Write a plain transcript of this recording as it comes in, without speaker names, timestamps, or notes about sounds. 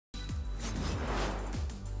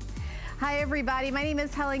Hi everybody, my name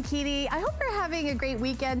is Helen Keaty. I hope you're having a great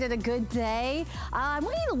weekend and a good day. I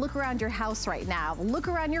want you to look around your house right now. Look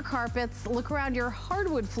around your carpets, look around your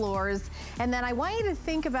hardwood floors, and then I want you to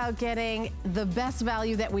think about getting the best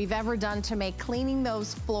value that we've ever done to make cleaning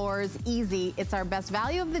those floors easy. It's our best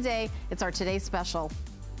value of the day. It's our today's special.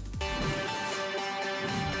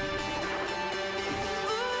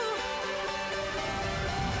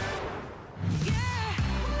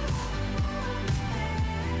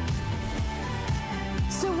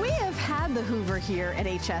 So we have had the Hoover here at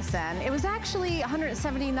HSN. It was actually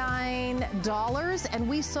 $179 and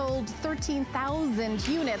we sold 13,000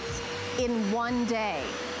 units in one day.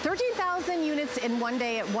 13,000 units in one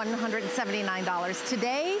day at $179.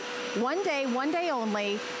 Today, one day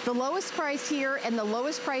only, the lowest price here and the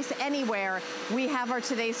lowest price anywhere, we have our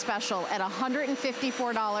today's special at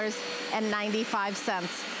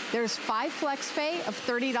 $154.95. There's 5 flex pay of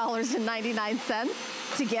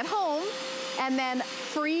 $30.99 to get home, and then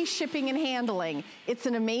free shipping and handling. It's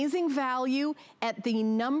an amazing value at the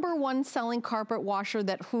 #1 selling carpet washer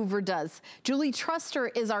that Hoover does. Julie Truster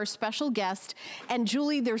is our special guest. And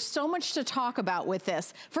Julie, there's so much to talk about with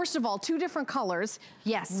this. First of all, 2 different colors.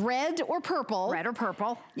 Yes. Red or purple. Red or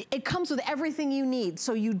purple. It comes with everything you need.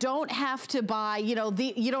 So you don't have to buy, you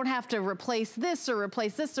don't have to replace this or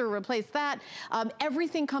replace this or replace that.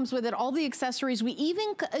 Everything comes with it, all the accessories. We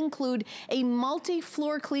even include a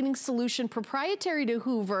multi-floor cleaning solution proprietary to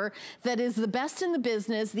Hoover that is the best in the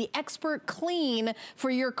business, the expert clean for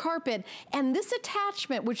your carpet. And this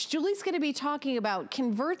attachment, which Julie's gonna be talking about,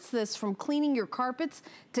 converts this from cleaning your carpets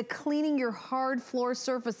to cleaning your hard floor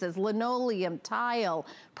surfaces, linoleum, tile,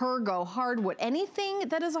 pergo, hardwood, anything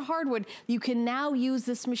that is a hardwood, you can now use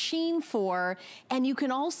this machine for, and you can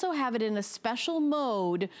also have it in a special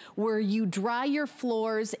mode where you dry your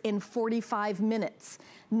floors in 45 minutes.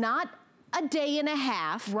 Not a day and a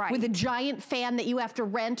half with a giant fan that you have to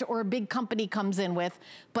rent or a big company comes in with,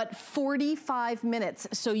 but 45 minutes.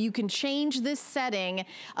 So you can change this setting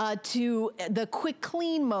to the quick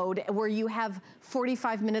clean mode where you have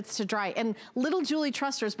 45 minutes to dry. And little Julie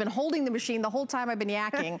Truster has been holding the machine the whole time I've been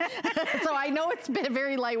yakking. So I know it's been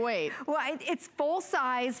very lightweight. Well, it's full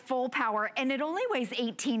size, full power, and it only weighs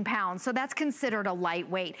 18 pounds. So that's considered a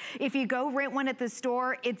lightweight. If you go rent one at the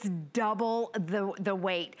store, it's double the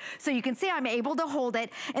weight. So you can see I'm able to hold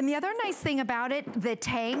it. And the other nice thing about it, the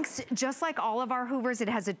tanks, just like all of our Hoovers, it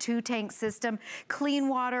has a 2-tank system, clean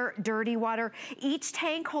water, dirty water. Each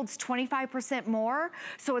tank holds 25% more.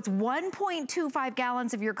 So it's 1.25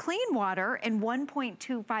 gallons of your clean water and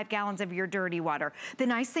 1.25 gallons of your dirty water. The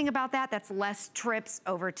nice thing about that, that's less trips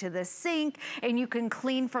over to the sink, and you can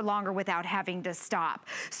clean for longer without having to stop.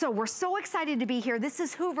 So we're so excited to be here. This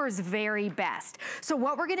is Hoover's very best. So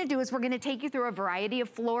what we're gonna do is we're gonna take you through a variety of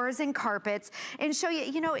floors and carpets and show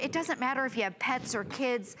you, it doesn't matter if you have pets or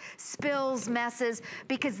kids, spills, messes,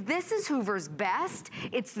 because this is Hoover's best.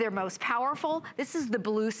 It's their most powerful. This is the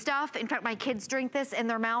blue stuff. In fact, my kids drink this and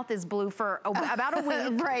their mouth is blue for about a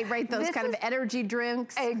week. Right, those kind of energy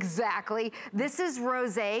drinks. Exactly. This is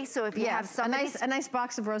rosé, so if you have somebody... A nice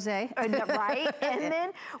box of rosé. Right, and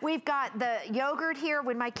then we've got the yogurt here.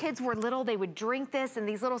 When my kids were little, they would drink this in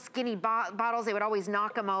these little skinny bottles. They would always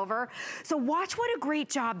knock them over. So watch what a great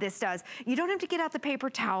job this does. You don't have to get out the paper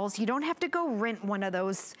towels. You don't have to go rent one of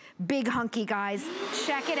those big hunky guys.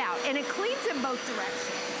 Check it out, and it cleans in both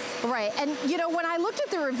directions. Right, and when I looked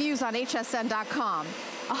at the reviews on hsn.com,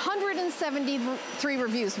 173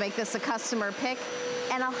 reviews make this a customer pick,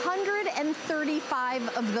 and 135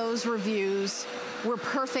 of those reviews were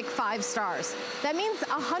perfect 5 stars. That means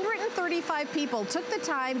 135 people took the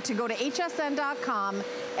time to go to hsn.com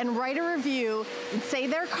and write a review and say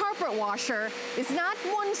their carpet washer is not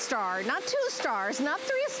 1 star, not 2 stars, not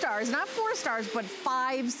 3 stars, not 4 stars, but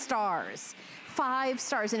 5 stars. 5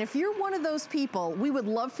 stars. And if you're one of those people, we would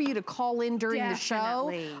love for you to call in during the show.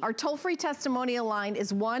 Our toll-free testimonial line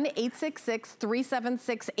is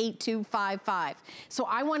 1-866-376-8255. So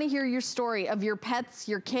I want to hear your story of your pets,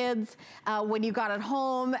 your kids, when you got it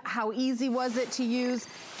home, how easy was it to use.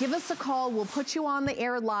 Give us a call. We'll put you on the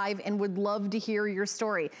air live and would love to hear your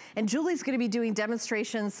story. And Julie's going to be doing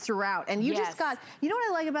demonstrations throughout. And you just got, you know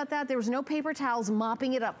what I like about that? There was no paper towels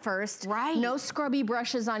mopping it up first. Right. No scrubby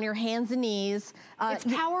brushes on your hands and knees. is.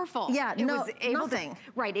 It's powerful. Yeah, nothing.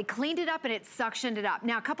 Right, it cleaned it up and it suctioned it up.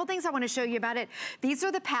 Now, a couple things I want to show you about it. These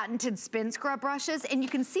are the patented spin scrub brushes, and you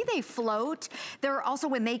can see they float. They're also,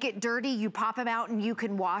 when they get dirty, you pop them out and you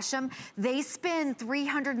can wash them. They spin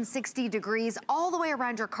 360 degrees all the way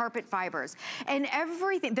around your carpet fibers. And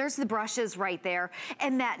everything, there's the brushes right there.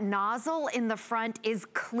 And that nozzle in the front is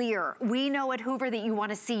clear. We know at Hoover that you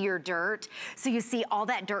want to see your dirt. So you see all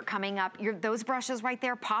that dirt coming up. Those brushes right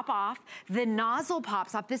there pop off. The nozzle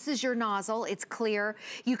pops off. This is your nozzle. It's clear.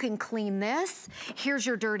 You can clean this. Here's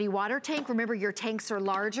your dirty water tank. Remember, your tanks are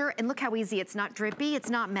larger. And look how easy. It's not drippy. It's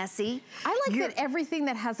not messy. I like that everything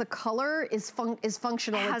that has a color is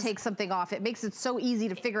functional and takes something off. It makes it so easy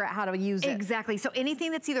to figure out how to use it. Exactly. So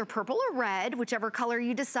anything that's either purple or red, whichever color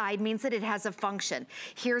you decide, means that it has a function.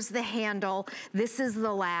 Here's the handle. This is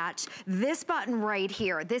the latch. This button right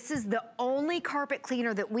here, this is the only carpet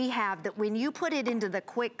cleaner that we have that when you put it into the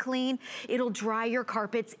quick clean, it'll dry your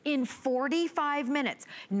carpets in 45 minutes.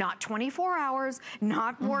 Not 24 hours,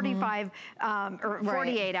 not 45 or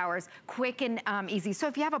 48 hours. Quick and easy. So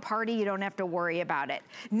if you have a party, you don't have to worry about it.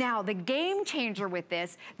 Now, the game changer with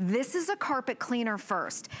this is a carpet cleaner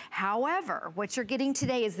first. However, what you're getting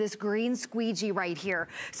today is this green squeegee right here.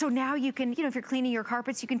 So now you can, if you're cleaning your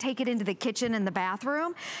carpets, you can take it into the kitchen and the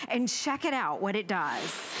bathroom and check it out what it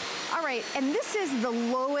does. All right, and this is the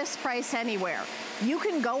lowest price anywhere. You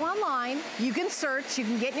can go online, you can search, you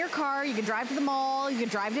can get in your car, you can drive to the mall, you can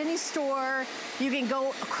drive to any store, you can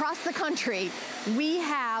go across the country. We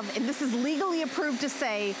have, and this is legally approved to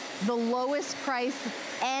say, the lowest price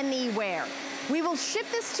anywhere. We will ship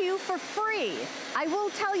this to you for free. I will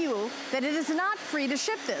tell you that it is not free to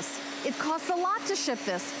ship this. It costs a lot to ship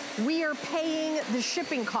this. We are paying the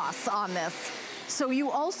shipping costs on this. So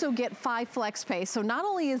you also get 5 flex pay. So not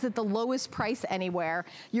only is it the lowest price anywhere,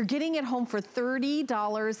 you're getting it home for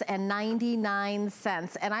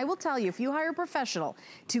 $30.99. And I will tell you, if you hire a professional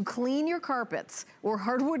to clean your carpets or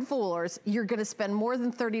hardwood floors, you're gonna spend more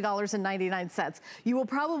than $30.99. You will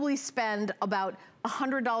probably spend about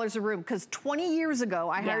 $100 a room, because 20 years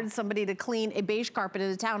ago, I hired somebody to clean a beige carpet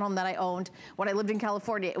in a townhome that I owned when I lived in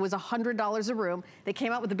California. It was $100 a room. They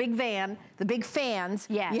came out with a big van, the big fans.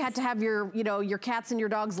 Yes. You had to have your, your cats and your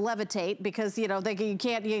dogs levitate because, you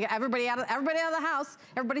can't, everybody out of the house,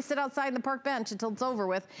 everybody sit outside in the park bench until it's over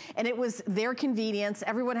with. And it was their convenience.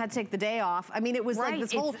 Everyone had to take the day off. I mean, it was like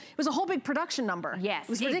this whole, it was a whole big production number. Yes.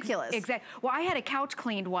 It was ridiculous. Exactly. Well, I had a couch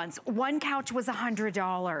cleaned once. One couch was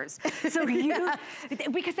 $100. So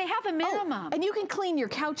because they have a minimum. And you can clean your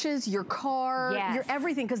couches, your car, your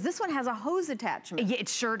everything, because this one has a hose attachment. Yeah, it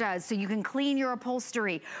sure does. So you can clean your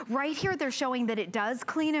upholstery. Right here, they're showing that it does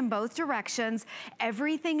clean in both directions.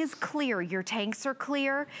 Everything is clear. Your tanks are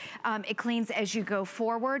clear. It cleans as you go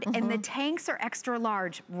forward. And the tanks are extra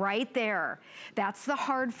large right there. That's the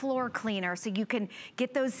hard floor cleaner. So you can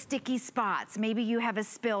get those sticky spots. Maybe you have a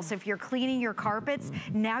spill. So if you're cleaning your carpets,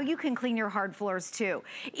 now you can clean your hard floors too.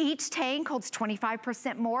 Each tank holds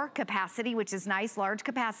 25% more capacity, which is nice, large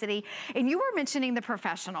capacity. And you were mentioning the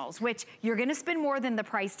professionals, which you're gonna spend more than the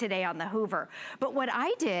price today on the Hoover. But what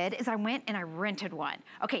I did is I went and I rented one.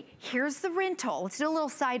 Okay, here's the rental. Let's do a little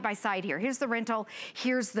side by side here. Here's the rental,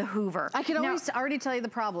 here's the Hoover. I can already tell you the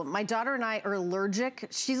problem. My daughter and I are allergic.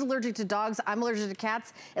 She's allergic to dogs, I'm allergic to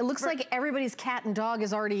cats. It looks like everybody's cat and dog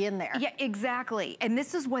is already in there. Yeah, exactly. And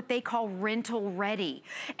this is what they call rental ready.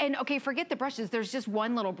 And okay, forget the brushes. There's just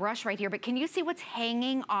one little brush right here, but can you see what's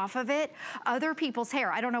hanging off of it? Other people's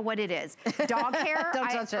hair. I don't know what it is. Dog hair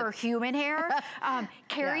or human hair.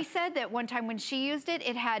 Carrie said that one time when she used it,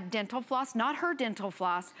 it had dental floss, not her dental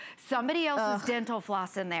floss, somebody else's dental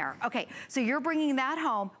floss in there. Okay, so you're bringing that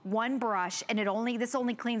home, one brush, and this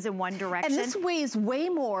only cleans in one direction. And this weighs way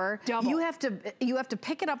more. Double. You have to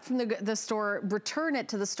pick it up from the store, return it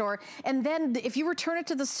to the store, and then if you return it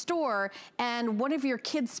to the store and one of your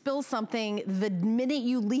kids spills something the minute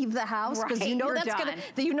you leave the house, because you know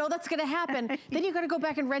that's gonna happen, then you gotta go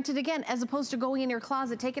back and rent it again, as opposed to going in your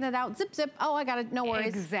closet, taking it out, zip, zip, oh, I got it, no worries.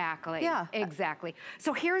 Exactly. Yeah. Exactly.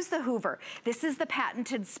 So here's the Hoover. This is the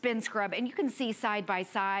patented spin scrub, and you can see side by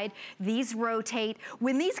side, these rotate.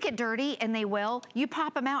 When these get dirty, and they will, you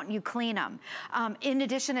pop them out and you clean them. In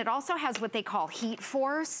addition, it also has what they call heat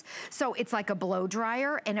force. So it's like a blow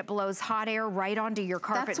dryer, and it blows hot air right onto your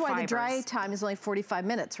carpet fibers. That's why the dry time is only 45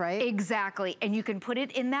 minutes, right? Exactly. And you can put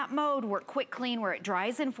it in that mode where quick clean, where it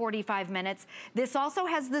dries in 45 minutes. This also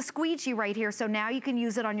has the squeegee right here, so now you can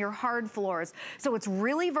use it on your hard floors. So it's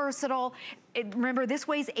really versatile. Remember, this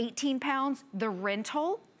weighs 18 pounds. The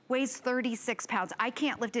rental weighs 36 pounds. I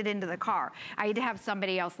can't lift it into the car. I had to have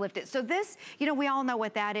somebody else lift it. So this, you know, we all know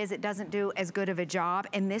what that is. It doesn't do as good of a job,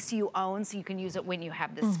 and this you own, so you can use it when you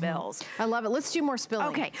have the spills. I love it. Let's do more spilling.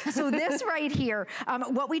 Okay, so this right here,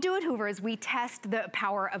 what we do at Hoover is we test the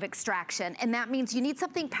power of extraction, and that means you need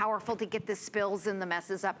something powerful to get the spills and the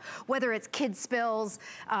messes up, whether it's kid spills,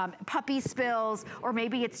 puppy spills, or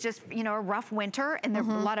maybe it's just, you know, a rough winter and there's a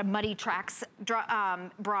lot of muddy tracks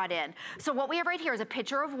brought in. So what we have right here is a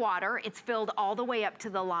pitcher of water. It's filled all the way up to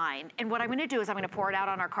the line. And what I'm gonna do is I'm gonna pour it out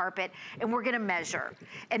on our carpet and we're gonna measure.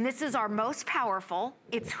 And this is our most powerful.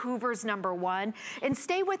 It's Hoover's #1. And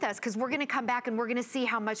stay with us because we're gonna come back and we're gonna see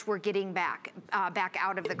how much we're getting back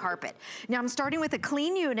out of the carpet. Now I'm starting with a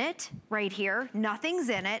clean unit right here. Nothing's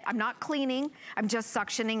in it. I'm not cleaning. I'm just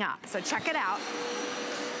suctioning up. So check it out.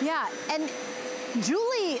 Yeah, and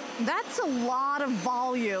Julie, that's a lot of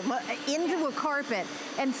volume into a carpet.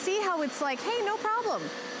 And see how it's like, hey, no problem.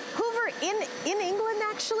 Hoover, in England,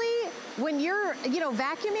 actually, when you're, you know,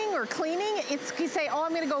 vacuuming or cleaning, you say, oh,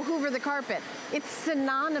 I'm gonna go Hoover the carpet. It's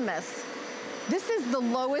synonymous. This is the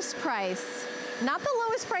lowest price. Not the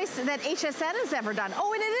lowest price that HSN has ever done.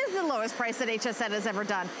 Oh, and it is the lowest price that HSN has ever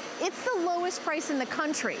done. It's the lowest price in the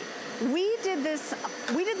country. We did this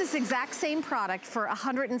exact same product for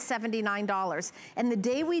 $179. And the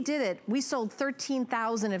day we did it, we sold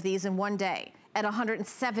 13,000 of these in one day at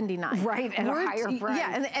 $179. Right, at a higher price.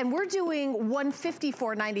 Yeah, and we're doing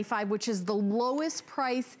 $154.95, which is the lowest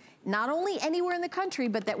price, not only anywhere in the country,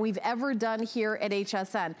 but that we've ever done here at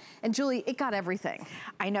HSN. And Julie, it got everything.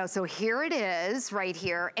 I know, so here it is right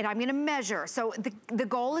here, and I'm gonna measure. So the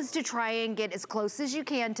goal is to try and get as close as you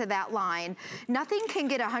can to that line. Nothing can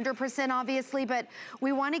get 100% obviously, but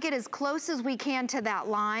we wanna get as close as we can to that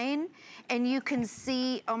line. And you can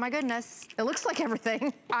see, oh my goodness. It looks like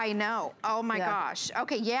everything. I know, oh my gosh.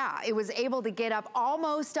 Okay, yeah, it was able to get up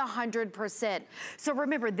almost 100%. So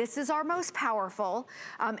remember, this is our most powerful.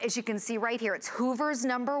 As you can see right here, it's Hoover's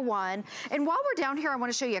 #1. And while we're down here, I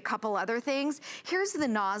wanna show you a couple other things. Here's the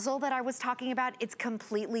nozzle that I was talking about. It's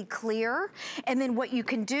completely clear. And then what you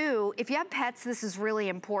can do, if you have pets, this is really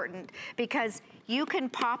important because you can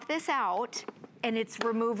pop this out and it's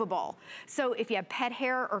removable. So if you have pet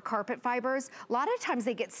hair or carpet fibers, a lot of times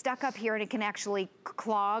they get stuck up here and it can actually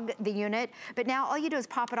clog the unit. But now all you do is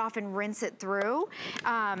pop it off and rinse it through.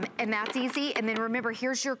 And that's easy. And then remember,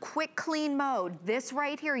 here's your quick clean mode. This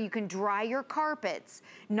right here, you can dry your carpets,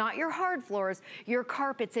 not your hard floors, your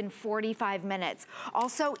carpets in 45 minutes.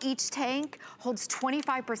 Also, each tank holds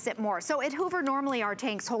 25% more. So at Hoover, normally our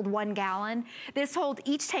tanks hold 1 gallon.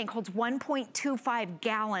 Each tank holds 1.25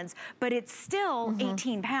 gallons, but it's still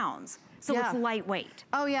 18 pounds. So it's lightweight.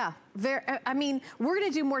 Oh yeah, I mean, we're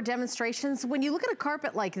gonna do more demonstrations. When you look at a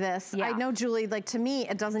carpet like this, I know, Julie, like to me,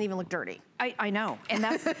 it doesn't even look dirty. I know, and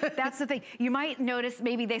that's the thing. You might notice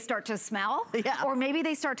maybe they start to smell, or maybe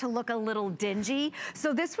they start to look a little dingy.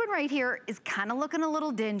 So this one right here is kind of looking a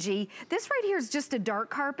little dingy. This right here is just a dark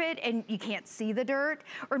carpet and you can't see the dirt.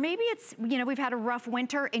 Or maybe it's, you know, we've had a rough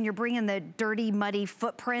winter and you're bringing the dirty, muddy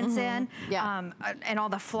footprints in, and all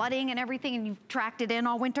the flooding and everything, and you've tracked it in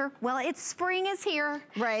all winter. Well, spring is here.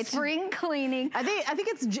 Right. Spring cleaning. I think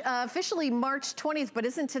it's officially March 20th, but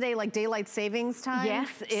isn't today like daylight savings time? Yes,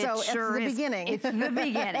 it sure is. Beginning. It's the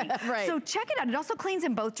beginning. Right. So check it out. It also cleans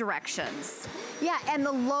in both directions. Yeah, and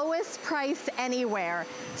the lowest price anywhere.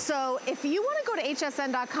 So if you want to go to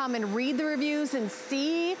hsn.com and read the reviews and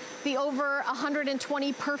see the over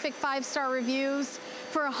 120 perfect 5-star reviews,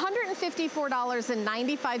 for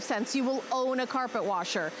 $154.95, you will own a carpet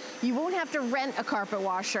washer. You won't have to rent a carpet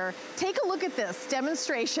washer. Take a look at this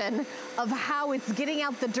demonstration of how it's getting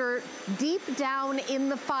out the dirt deep down in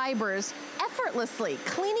the fibers effortlessly,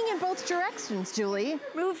 cleaning in both directions, Julie.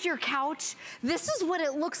 Moved your couch. This is what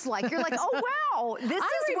it looks like. You're like, oh wow, this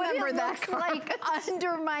is what it looks like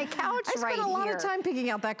under my couch right here. I spent a lot of time picking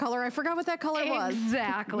out that color. I forgot what that color was.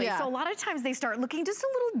 Exactly. So a lot of times they start looking just a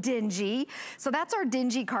little dingy. So that's our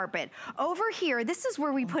dingy carpet. Over here, this is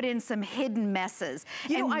where we put in some hidden messes.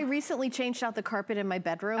 You know, I recently changed out the carpet in my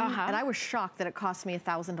bedroom, and I was shocked that it cost me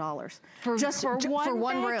 $1,000 for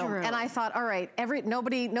one room. And I thought, all right,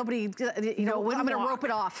 nobody, you know, I'm gonna rope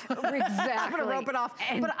it off. Exactly. I'm gonna rope it off.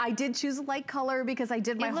 But I did choose a light color because I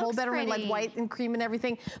did my whole bedroom in like white and cream and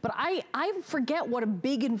everything. But I forget what a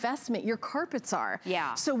big investment your carpets are.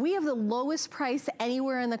 Yeah. So we have the lowest price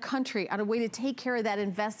anywhere in the country on a way to take care of that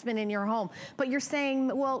investment in your home. But you're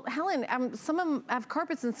saying, well, Helen, some of them have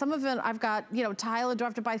carpets and some of them I've got, you know, tile. Do I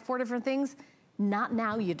have to buy 4 different things? Not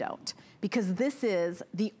now, you don't. Because this is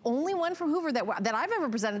the only one from Hoover that I've ever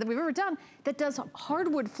presented, that we've ever done, that does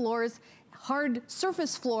hardwood floors, hard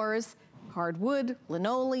surface floors, hardwood,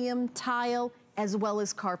 linoleum, tile, as well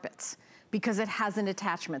as carpets, because it has an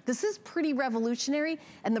attachment. This is pretty revolutionary,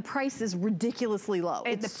 and the price is ridiculously low.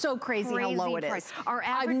 It's so crazy how low it is.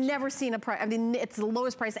 I've never seen a price, I mean, it's the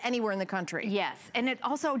lowest price anywhere in the country. Yes, and it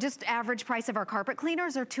also, just average price of our carpet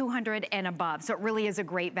cleaners are $200 and above, so it really is a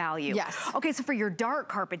great value. Yes. Okay, so for your dark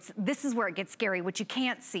carpets, this is where it gets scary, which you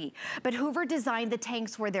can't see. But Hoover designed the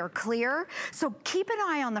tanks where they're clear, so keep an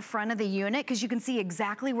eye on the front of the unit, because you can see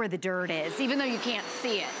exactly where the dirt is, even though you can't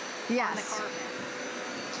see it on the carpet.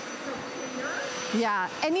 Yeah,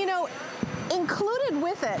 and you know, included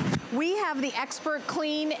with it, we have the Expert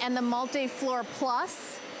Clean and the Multi-Floor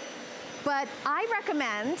Plus, but I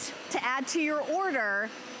recommend to add to your order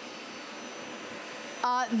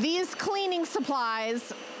these cleaning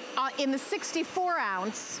supplies in the 64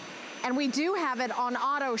 ounce, and we do have it on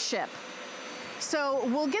auto ship. So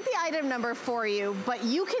we'll get the item number for you, but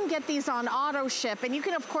you can get these on auto ship, and you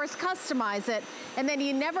can of course customize it, and then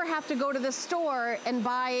you never have to go to the store and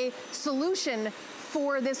buy a solution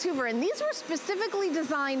for this Hoover. And these were specifically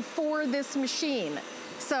designed for this machine.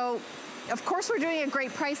 So of course we're doing a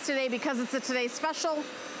great price today because it's a Today Special.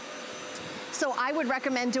 So I would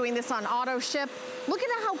recommend doing this on auto ship. Look at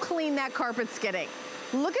how clean that carpet's getting.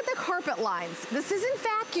 Look at the carpet lines. This isn't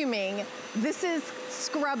vacuuming, this is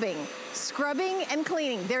scrubbing. Scrubbing and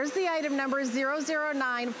cleaning. There's the item number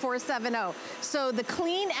 009470. So the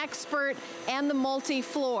Clean Expert and the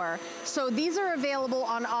Multi-Floor. So these are available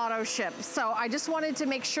on auto ship. So I just wanted to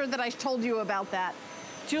make sure that I told you about that.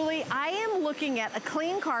 Julie, I am looking at a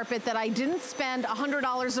clean carpet that I didn't spend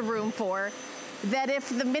 $100 a room for, that if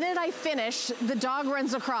the minute I finish, the dog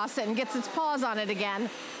runs across it and gets its paws on it again,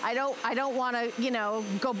 I don't want to, you know,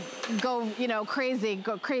 go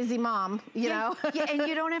crazy mom, you know? Yeah, and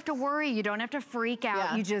you don't have to worry, you don't have to freak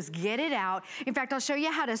out, you just get it out. In fact, I'll show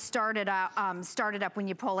you how to start it up when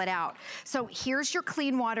you pull it out. So here's your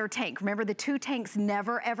clean water tank. Remember, the two tanks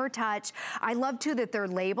never ever touch. I love too that they're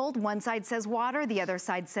labeled. One side says water, the other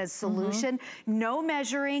side says solution. No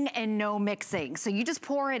measuring and no mixing. So you just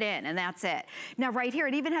pour it in and that's it. Now right here,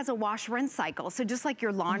 it even has a wash rinse cycle. So just like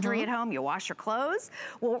your laundry at home, you wash your clothes.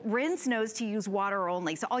 Well, Rinse knows to use water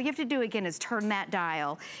only. So all you have to do again is turn that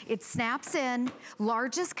dial. It snaps in,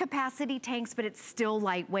 largest capacity tanks, but it's still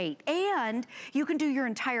lightweight. And you can do your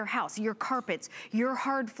entire house, your carpets, your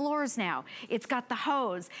hard floors now. It's got the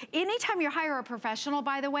hose. Anytime you hire a professional,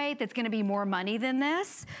 by the way, that's gonna be more money than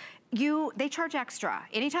this, they charge extra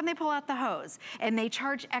anytime they pull out the hose, and they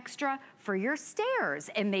charge extra for your stairs,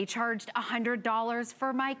 and they charged $100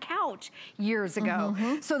 for my couch years ago.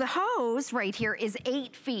 So the hose right here is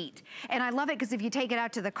 8 feet, and I love it because if you take it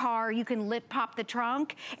out to the car, you can pop the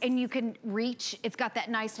trunk, and you can reach. It's got that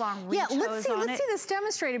nice long reach hose on it. Let's see this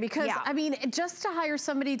demonstrated, because I mean, just to hire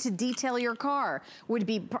somebody to detail your car would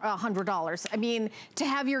be $100. I mean, to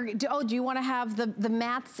have your do you want to have the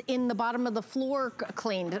mats in the bottom of the floor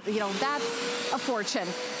cleaned? You know, that's a fortune.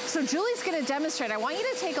 So Julie's going to demonstrate. I want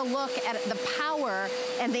you to take a look at the power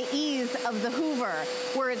and the ease of the Hoover,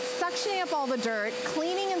 where it's suctioning up all the dirt,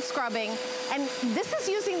 cleaning and scrubbing, and this is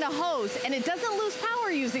using the hose, and it doesn't lose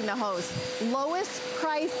power using the hose. Lowest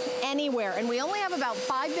price anywhere, and we only have about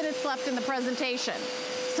 5 minutes left in the presentation.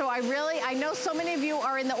 So I know so many of you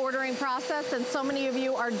are in the ordering process, and so many of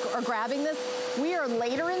you are grabbing this. We are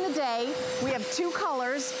later in the day. We have 2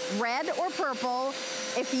 colors, red or purple.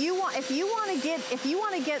 If you want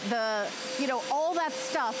to get the, you know, all that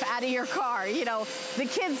stuff out of your car, you know,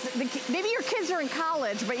 maybe your kids are in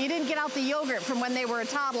college, but you didn't get out the yogurt from when they were a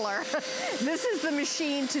toddler. This is the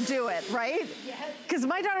machine to do it, right? Yes. Because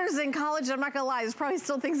my daughter's in college, I'm not gonna lie, there's probably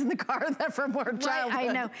still things in the car that from her childhood. I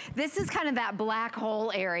know. This is kind of that black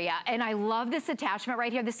hole area, and I love this attachment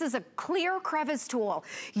right here. This is a clear crevice tool.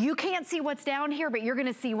 You can't see what's down here, but you're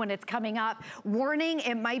gonna see when it's coming up. Warning,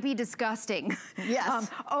 it might be disgusting. Yes.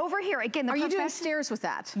 Over here, again, are you doing stairs with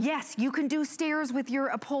that? Yes, you can do stairs with your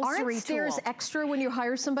upholstery Aren't stairs extra when you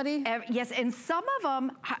hire somebody? Yes, and some of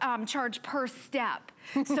them charge per step.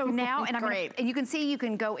 So now, and you can see you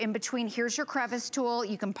can go in between. Here's your crevice tool.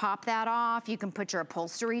 You can pop that off. You can put your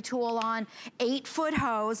upholstery tool on. 8-foot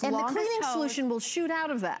hose, and the cleaning solution will shoot out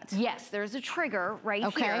of that. Yes, there's a trigger right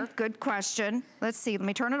here. Good question. Let's see, let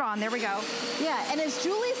me turn it on. There we go. Yeah, and as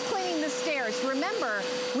Julie's cleaning the stairs, remember,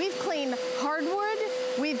 we've cleaned hardwood,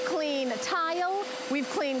 we've cleaned tile, we've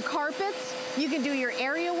cleaned carpets. You can do your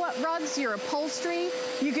area rugs, your upholstery.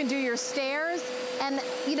 You can do your stairs. And,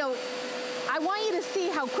 you know, I want you to see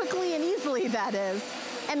how quickly and easily that is.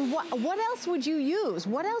 And what else would you use?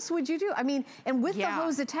 What else would you do? I mean, and with the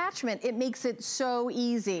hose attachment, it makes it so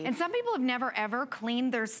easy. And some people have never ever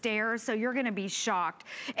cleaned their stairs, so you're gonna be shocked.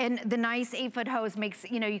 And the nice 8-foot hose makes,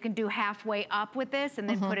 you know, you can do halfway up with this and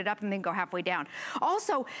then put it up and then go halfway down.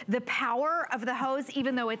 Also, the power of the hose,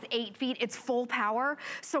 even though it's 8 feet, it's full power.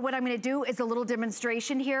 So what I'm gonna do is a little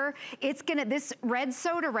demonstration here. It's gonna, this red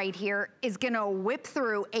soda right here is gonna whip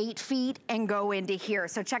through 8 feet and go into here.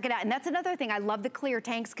 So check it out. And that's another thing. I love the clear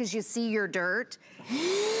tanks because you see your dirt.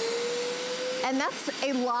 And that's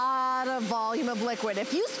a lot of volume of liquid.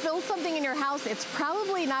 If you spill something in your house, it's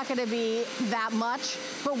probably not gonna be that much,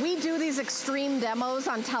 but we do these extreme demos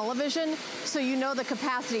on television, so you know the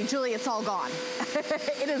capacity. Julie, it's all gone.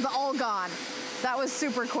 It is all gone. That was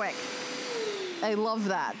super quick. I love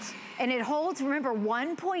that. And it holds, remember,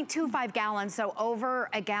 1.25 gallons, so over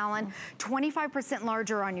a gallon, 25%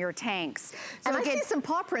 larger on your tanks. So and I see some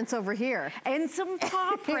paw prints over here. And some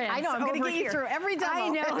paw prints. I know, I'm gonna get you through every demo. I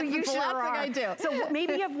know, you sure are. I do. So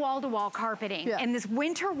maybe you have wall-to-wall carpeting, and this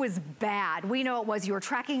winter was bad. We know it was. You were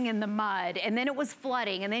tracking in the mud, and then it was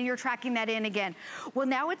flooding, and then you're tracking that in again. Well,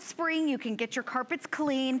 now it's spring. You can get your carpets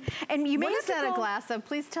clean, and you may have to What is that a glass of?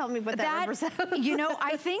 Please tell me what that represents. You know,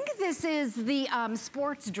 I think this is the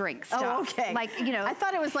sports drink stuff. Oh, okay. Like, you know. I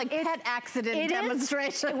thought it was like pet accident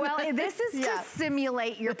demonstration. Well, this is to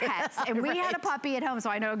simulate your pets. And we had a puppy at home, so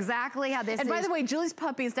I know exactly how this is. And by the way, Julie's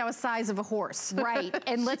puppy is now the size of a horse. Right.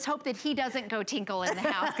 And let's hope that he doesn't go tinkle in the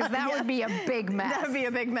house, because that would be a big mess. That would be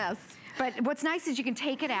a big mess. But what's nice is you can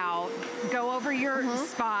take it out, go over your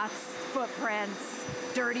spots, footprints,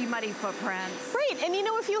 dirty, muddy footprints. Right, and you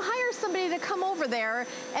know, if you hire somebody to come over there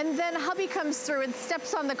and then hubby comes through and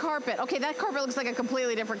steps on the carpet, okay, that carpet looks like a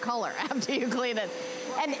completely different color after you clean it.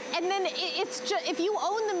 And then it's just, if you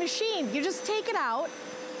own the machine, you just take it out,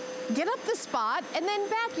 get up the spot, and then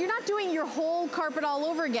back. You're not doing your whole carpet all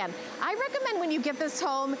over again. I recommend when you get this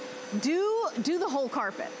home, do the whole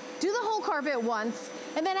carpet. Do the whole carpet once,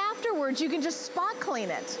 and then afterwards you can just spot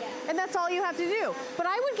clean it. And that's all you have to do. But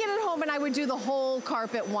I would get it home and I would do the whole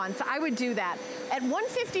carpet once. I would do that. At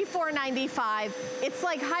 $154.95, it's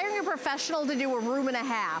like hiring a professional to do a room and a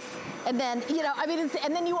half. And then, you know, I mean,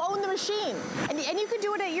 and then you own the machine. And you can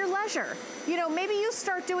do it at your leisure. You know, maybe you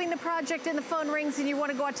start doing the project and the phone rings and you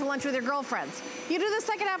want to go out to lunch with your girlfriends. You do the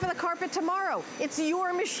second half of the carpet tomorrow. It's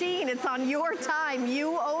your machine. It's on your time.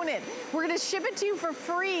 You own it. We're going to ship it to you for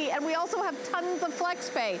free. And we also have tons of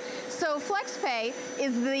FlexPay. So FlexPay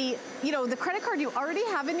is the, you know, the credit card you already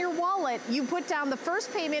have in your wallet. You put down the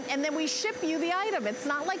first payment and then we ship you the item. It's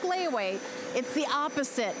not like layaway. It's the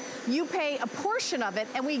opposite. You pay a portion of it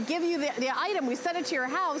and we give you the item. We send it to your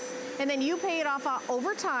house and then you pay it off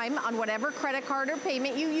over time on whatever credit card or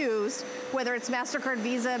payment you used, whether it's MasterCard,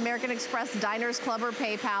 Visa, American Express, Diners Club, or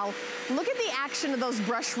PayPal. Look at the action of those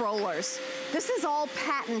brush rollers. This is all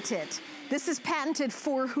patented. This is patented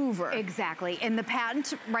for Hoover. Exactly, and the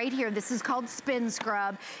patent right here, this is called Spin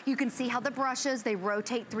Scrub. You can see how the brushes, they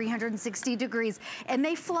rotate 360 degrees and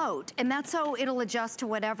they float. And that's so it'll adjust to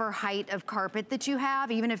whatever height of carpet that you have,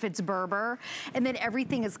 even if it's Berber. And then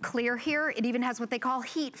everything is clear here. It even has what they call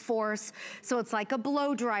heat force. So it's like a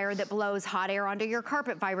blow dryer that blows hot air onto your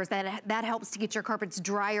carpet fibers. That helps to get your carpets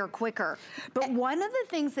drier quicker. But one of the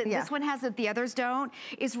things that this one has that the others don't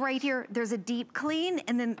is right here, there's a deep clean,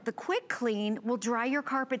 and then the quick clean will dry your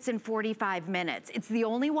carpets in 45 minutes. It's the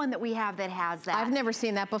only one that we have that has that. I've never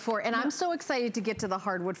seen that before, and I'm so excited to get to the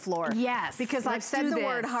hardwood floor. Yes. Because I've said the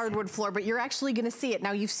word hardwood floor, but you're actually gonna see it.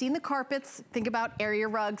 Now, you've seen the carpets. Think about area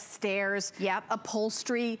rugs, stairs,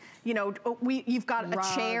 upholstery. You know, you've got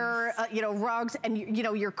rugs. A chair, you know, rugs, and you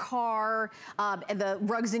know, your car, and the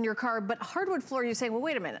rugs in your car. But hardwood floor, you're saying, well,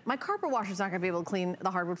 wait a minute. My carpet washer's not gonna be able to clean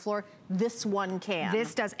the hardwood floor. This one can.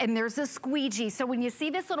 This does, and there's a squeegee. So when you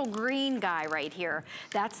see this little green guy right here,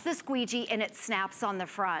 that's the squeegee, and it snaps on the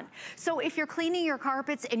front. So if you're cleaning your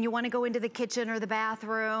carpets and you want to go into the kitchen or the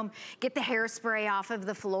bathroom, get the hairspray off of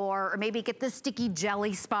the floor, or maybe get the sticky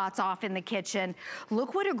jelly spots off in the kitchen,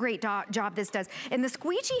 look what a great job this does. And the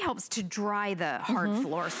squeegee helps to dry the hard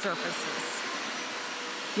floor surfaces.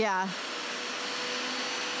 Yeah.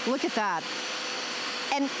 Look at that.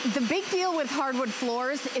 And the big deal with hardwood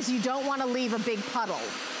floors is you don't want to leave a big puddle.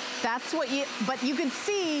 That's what but you can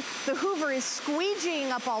see the Hoover is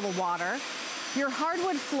squeegeeing up all the water. Your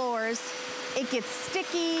hardwood floors It gets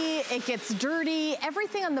sticky, it gets dirty,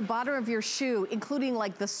 everything on the bottom of your shoe, including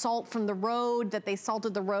like the salt from the road, that they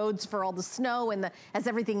salted the roads for all the snow, and as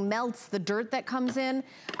everything melts, the dirt that comes in.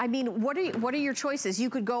 I mean, what are your choices? You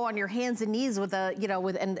could go on your hands and knees with a,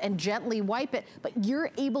 and gently wipe it, but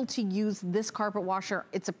you're able to use this carpet washer.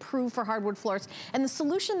 It's approved for hardwood floors, and the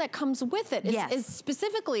solution that comes with it is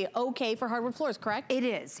specifically okay for hardwood floors, correct? It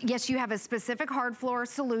is. Yes, you have a specific hard floor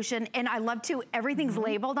solution, and I love to, everything's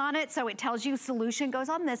labeled on it, so it tells you solution goes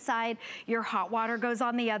on this side, your hot water goes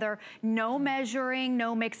on the other. No measuring,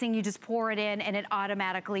 no mixing, you just pour it in and it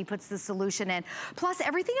automatically puts the solution in. Plus,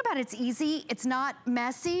 everything about it's easy. It's not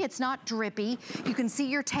messy, it's not drippy. You can see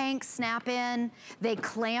your tanks snap in, they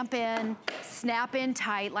clamp in, snap in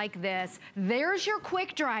tight like this. There's your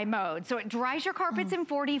quick dry mode, so it dries your carpets in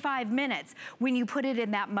 45 minutes when you put it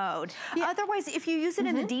in that mode. Otherwise, if you use it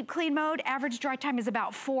in the deep clean mode, average dry time is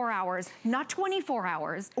about 4 hours, not 24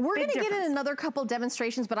 hours. We're gonna get in another couple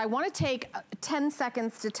demonstrations, but I wanna take 10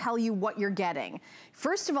 seconds to tell you what you're getting.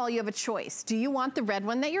 First of all, you have a choice. Do you want the red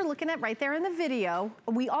one that you're looking at right there in the video?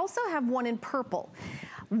 We also have one in purple.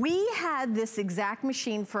 We had this exact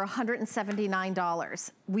machine for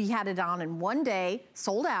 $179. We had it on in one day,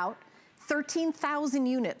 sold out. 13,000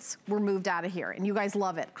 units were moved out of here, and you guys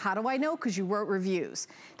love it. How do I know? Because you wrote reviews.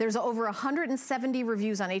 There's over 170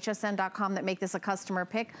 reviews on hsn.com that make this a customer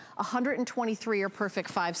pick. 123 are perfect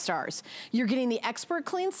 5 stars. You're getting the expert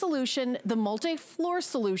clean solution, the multi-floor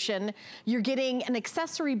solution. You're getting an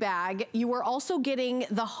accessory bag. You are also getting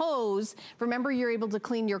the hose. Remember, you're able to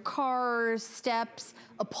clean your cars, steps,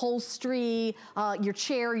 upholstery, your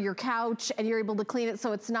chair, your couch, and you're able to clean it.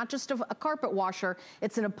 So it's not just a carpet washer,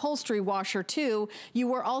 it's an upholstery washer too.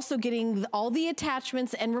 You are also getting all the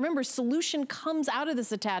attachments, and remember, solution comes out of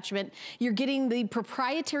this attachment. You're getting the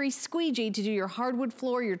proprietary squeegee to do your hardwood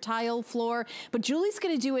floor, your tile floor, but Julie's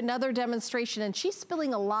gonna do another demonstration, and she's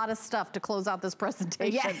spilling a lot of stuff to close out this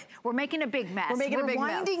presentation. Yeah, we're making a big mess. We're making a big mess.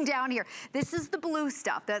 We're winding down here. This is the blue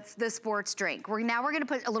stuff, that's the sports drink. Now we're gonna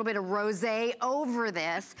put a little bit of rosé over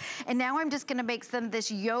this. And now I'm just gonna make some of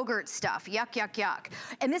this yogurt stuff. Yuck, yuck, yuck.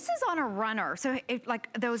 And this is on a runner. So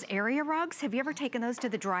like those area rugs, have you ever taken those to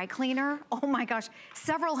the dry cleaner? Oh my gosh,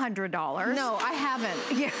 several $100s. No, I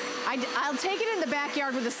haven't. Yeah. I'll take it in the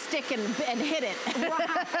backyard with a stick and hit it.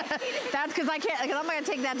 Right. That's because I can't, because I'm not gonna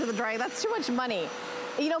take that to the dry. That's too much money.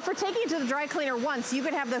 You know, for taking it to the dry cleaner once, you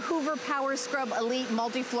could have the Hoover Power Scrub Elite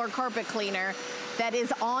Multi-Floor Carpet Cleaner that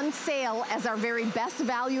is on sale as our very best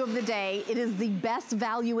value of the day. It is the best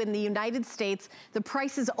value in the United States. The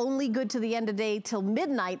price is only good to the end of the day till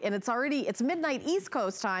midnight, and it's midnight East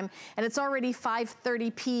Coast time, and it's already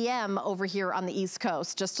 5:30 p.m. over here on the East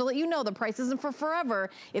Coast. Just to let you know, the price isn't for forever.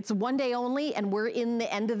 It's one day only, and we're in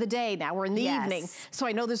the end of the day now. We're in the evening. So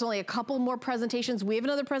I know there's only a couple more presentations. We have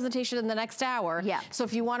another presentation in the next hour. Yeah. So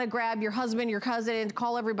if you want to grab your husband, your cousin, and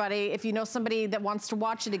call everybody, if you know somebody that wants to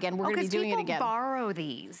watch it again, we're going to be doing it again. Borrow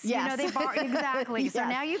these. Yes. You know, they borrow, exactly. So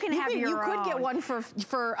now you can have your own. You could get one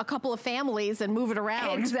for a couple of families and move it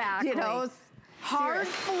around. Exactly. You know, hard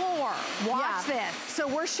floor. Watch this. So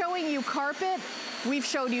we're showing you carpet. We've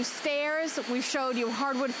showed you stairs. We've showed you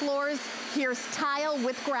hardwood floors. Here's tile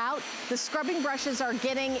with grout. The scrubbing brushes are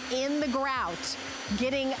getting in the grout,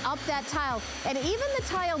 getting up that tile. And even the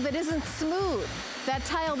tile that isn't smooth, that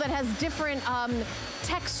tile that has different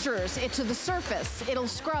textures to the surface, it'll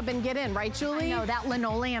scrub and get in, right, Julie? I know, that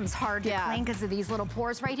linoleum's hard to clean because of these little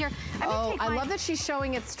pores right here. I love that she's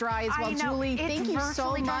showing it's dry as well. Julie, thank you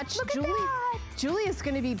so much. Julie is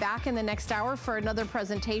going to be back in the next hour for another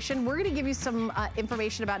presentation. We're going to give you some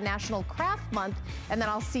information about National Craft Month, and then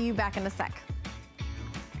I'll see you back in a sec.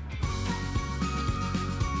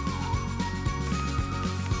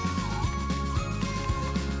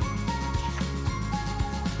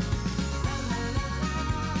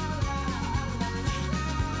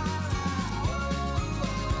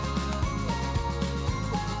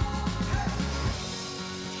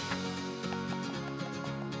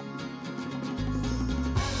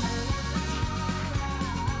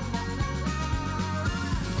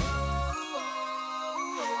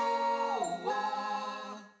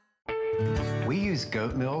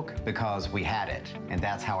 Goat milk because we had it, and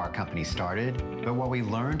that's how our company started. But what we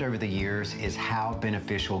learned over the years is how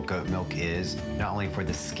beneficial goat milk is, not only for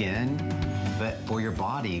the skin, but for your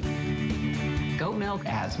body. Goat milk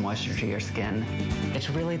adds moisture to your skin. It's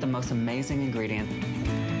really the most amazing ingredient.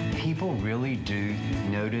 People really do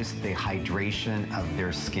notice the hydration of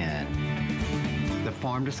their skin. The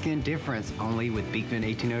farm to skin difference only with Beekman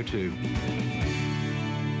 1802.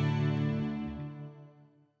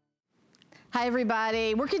 Hi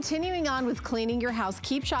everybody, we're continuing on with cleaning your house.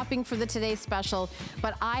 Keep shopping for the Today Special,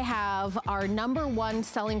 but I have our #1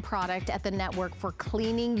 selling product at the network for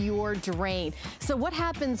cleaning your drain. So what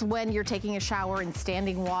happens when you're taking a shower in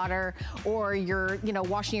standing water, or you're,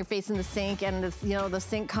 washing your face in the sink and the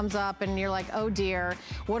sink comes up and you're like, oh dear,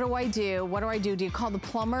 what do I do? What do I do? Do you call the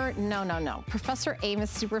plumber? No, no, no. Professor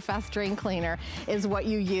Amos Super Fast Drain Cleaner is what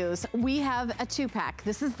you use. We have a 2-pack.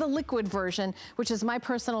 This is the liquid version, which is my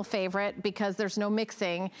personal favorite because there's no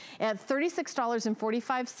mixing. At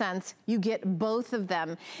 $36.45, you get both of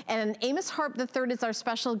them. And Amos Harp-III is our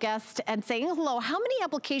special guest and saying hello. How many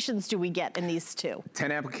applications do we get in these two?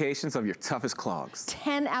 10 applications of your toughest clogs.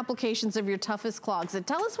 10 applications of your toughest clogs. And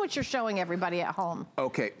tell us what you're showing everybody at home.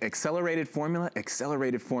 Okay, accelerated formula,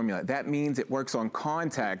 accelerated formula. That means it works on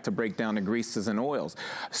contact to break down the greases and oils.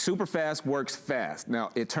 Super fast works fast. Now,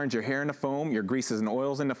 it turns your hair into foam, your greases and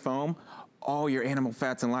oils into foam, all your animal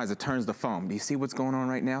fats and lies, it turns the foam. Do you see what's going on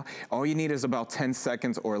right now? All you need is about 10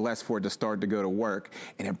 seconds or less for it to start to go to work,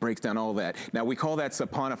 and it breaks down all that. Now, we call that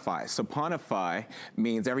saponify. Saponify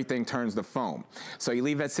means everything turns to foam. So you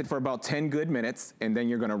leave that sit for about 10 good minutes, and then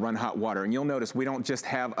you're gonna run hot water. And you'll notice we don't just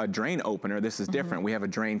have a drain opener, this is different. We have a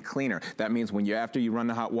drain cleaner. That means after you run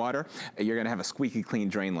the hot water, you're gonna have a squeaky clean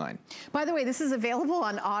drain line. By the way, this is available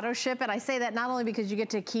on auto ship, and I say that not only because you get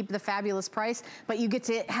to keep the fabulous price, but you get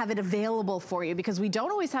to have it available for you, because we don't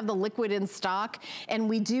always have the liquid in stock, and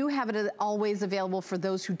we do have it always available for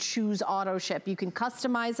those who choose auto ship. You can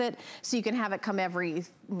customize it, so you can have it come every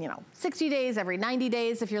 60 days, every 90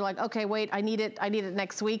 days. If you're like, okay, wait, I need it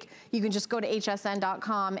next week, you can just go to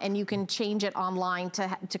hsn.com and you can change it online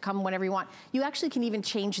to come whenever you want. You actually can even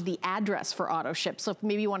change the address for auto ship. So if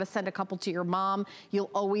maybe you want to send a couple to your mom,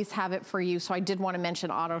 you'll always have it for you. So I did want to mention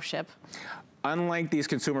auto ship. Unlike these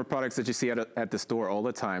consumer products that you see at the store all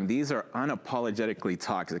the time, these are unapologetically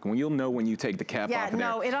toxic. You'll know when you take the cap off of there.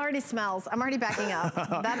 Yeah, no, it already smells. I'm already backing up.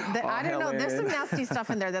 I don't know. There's some nasty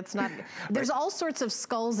stuff in there that's not. There's all sorts of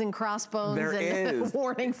skulls and crossbones and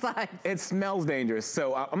warning signs. It smells dangerous.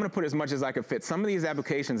 So I'm going to put as much as I could fit. Some of these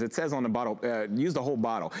applications, it says on the bottle, use the whole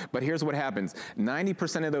bottle. But here's what happens.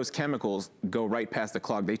 90% of those chemicals go right past the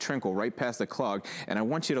clog. They trickle right past the clog. And I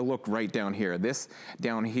want you to look right down here. This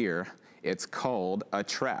down here, it's called a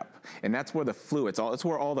trap. And that's where the fluids, that's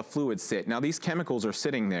where all the fluids sit. Now these chemicals are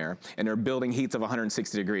sitting there and they're building heats of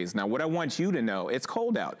 160 degrees. Now what I want you to know, it's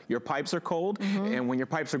cold out. Your pipes are cold, and when your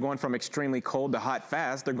pipes are going from extremely cold to hot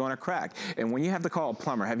fast, they're going to crack. And when you have to call a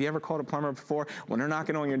plumber, have you ever called a plumber before? When they're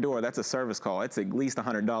knocking on your door, that's a service call. It's at least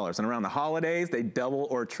 $100. And around the holidays, they double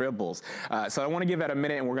or triples. So I want to give that a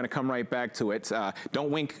minute and we're going to come right back to it.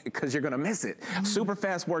 Don't wink because you're going to miss it. Super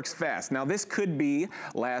fast works fast. Now this could be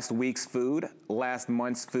last week's food, last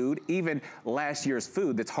month's food, even last year's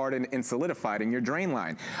food that's hardened and solidified in your drain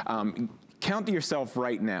line. Count to yourself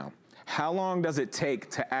right now. How long does it take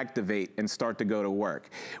to activate and start to go to work?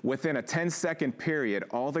 Within a 10-second period,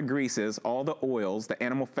 all the greases, all the oils, the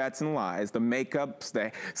animal fats and lies, the makeups,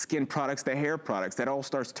 the skin products, the hair products, that all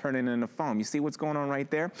starts turning into foam. You see what's going on right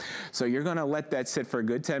there? So you're gonna let that sit for a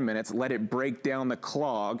good 10 minutes, let it break down the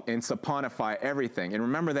clog and saponify everything. And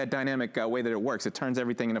remember that dynamic way that it works. It turns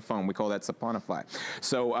everything into foam. We call that saponify.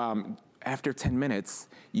 So after 10 minutes,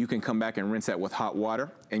 you can come back and rinse that with hot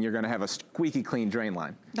water, and you're gonna have a squeaky clean drain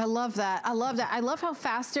line. I love that. I love that. I love how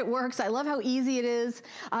fast it works. I love how easy it is.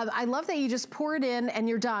 I love that you just pour it in and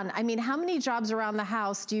you're done. I mean, how many jobs around the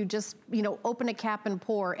house do you just, open a cap and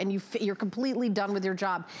pour and you're completely done with your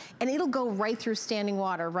job? And it'll go right through standing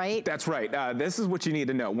water, right? That's right. This is what you need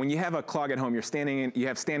to know. When you have a clog at home, you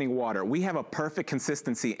have standing water. We have a perfect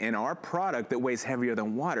consistency in our product that weighs heavier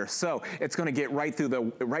than water. So it's gonna get right through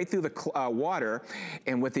the water,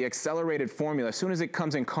 and with the accelerated formula, as soon as it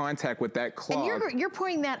comes in contact with that clog. And you're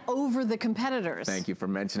pouring that over the competitors. Thank you for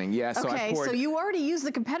mentioning. Yeah, so okay, so you already used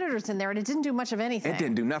the competitors in there and it didn't do much of anything. It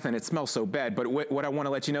didn't do nothing. It smells so bad. But what I want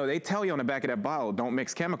to let you know, they tell you on the back of that bottle, don't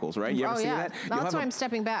mix chemicals, right? You ever see that? That's why I'm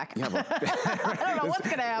stepping back. I don't know what's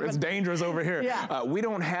going to happen. It's dangerous over here. Yeah. We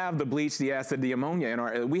don't have the bleach, the acid, the ammonia in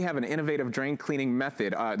our, we have an innovative drain cleaning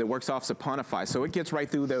method that works off saponify. So it gets right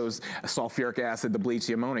through those sulfuric acid, the bleach,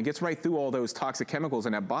 the ammonia, it gets right through all those toxic chemicals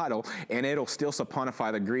in that bottle, and it'll still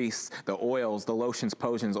saponify the grease, the oils, the lotions,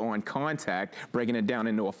 potions on contact, breaking it down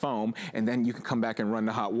into a foam, and then you can come back and run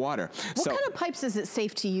the hot water. What kind of pipes is it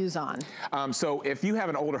safe to use on? So if you have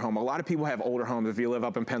an older home, a lot of people have older homes. If you live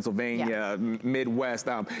up in Pennsylvania, Midwest,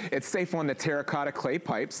 it's safe on the terracotta clay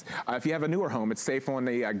pipes. If you have a newer home, it's safe on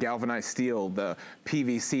the galvanized steel, the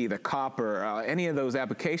PVC, the copper, any of those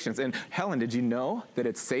applications. And Helen, did you know that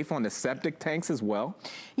it's safe on the septic tanks as well?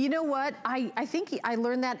 You know what? I think I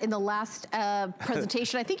learned that in the last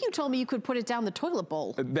presentation. I think you told me you could put it down the toilet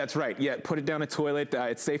bowl. That's right. Yeah, put it down the toilet.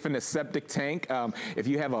 It's safe in the septic tank. If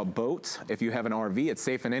you have a boat, if you have an RV, it's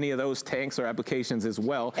safe in any of those tanks or applications as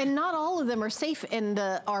well. And not all of them are safe in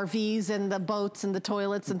the RVs and the boats and the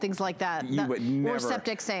toilets and things like that. You would never. Or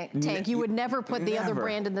septic tank. You would never put the other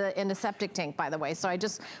brand in the septic tank, by the way. So I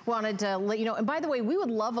just wanted to let you know. And by the way, we would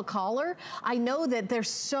love a caller. I know that there's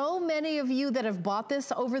so many of you that have bought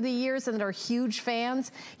this over the years and that are huge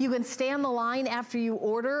fans. You can stay on the line after you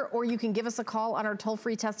order, or you can give us a call on our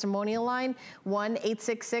toll-free testimonial line,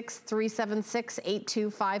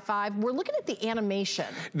 1-866-376-8255. We're looking at the animation.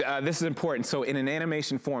 This is important. So in an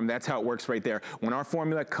animation form, that's how it works right there. When our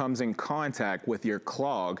formula comes in contact with your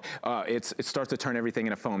clog, it starts to turn everything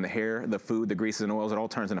into foam. The hair, the food, the greases and oils, it all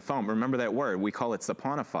turns into foam. Remember that word. We call it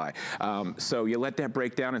saponify. So you let that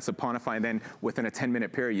break down and saponify, and then within a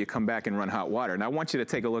 10-minute period, you come back and run hot water. And I want you to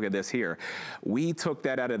take a look at this here. We took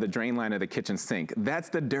that out of the drain line of the kitchen sink. That's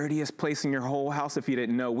the dirtiest place in your whole house if you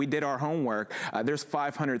didn't know. We did our homework. There's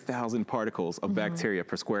 500,000 particles of bacteria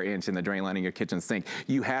per square inch in the drain line of your kitchen sink.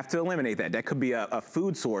 You have to eliminate that. That could be a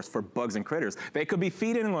food source for bugs and critters. They could be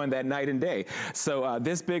feeding on that night and day. So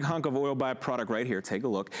this big hunk of oil byproduct right here, take a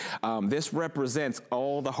look. This represents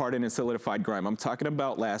all the hardened and solidified grime. I'm talking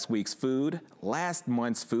about last week's food, last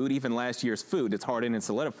month's food, even last year's food. It's hardened and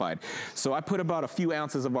solidified. So I put about a few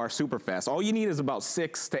ounces of our Superfast. All you need is about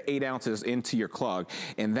 6 to 8 ounces into your clog,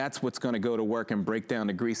 and that's what's going to go to work and break down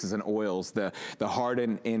the greases and oils, the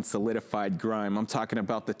hardened and solidified grime. I'm talking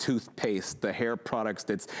about the toothpaste, the hair products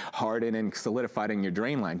that's hardened and solidified in your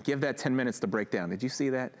drain line. Give that 10 minutes to break down. Did you see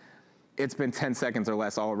that? It's been 10 seconds or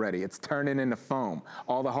less already. It's turning into foam,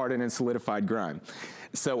 all the hardened and solidified grime.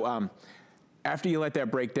 So after you let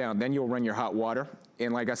that break down, then you'll run your hot water.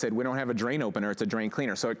 And like I said, we don't have a drain opener, it's a drain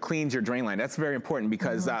cleaner. So it cleans your drain line. That's very important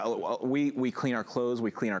because we clean our clothes, we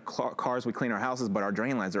clean our cars, we clean our houses, but our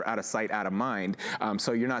drain lines are out of sight, out of mind.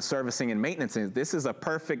 So you're not servicing and maintenance. This is a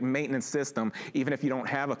perfect maintenance system. Even if you don't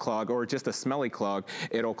have a clog or just a smelly clog,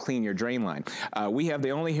 it'll clean your drain line. We have the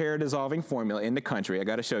only hair dissolving formula in the country. I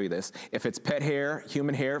gotta show you this. If it's pet hair,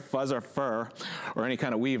 human hair, fuzz or fur, or any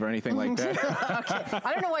kind of weave or anything like that. Okay,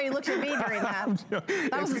 I don't know why you looked at me during that.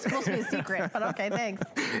 That was supposed to be a secret, but okay, thanks.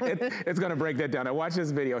 It's going to break that down. Now watch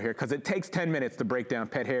this video here because it takes 10 minutes to break down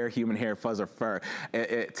pet hair, human hair, fuzz or fur.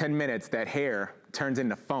 10 minutes, that hair turns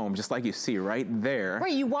into foam, just like you see right there.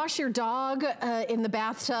 Right, you wash your dog in the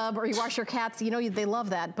bathtub, or you wash your cats. You know, they love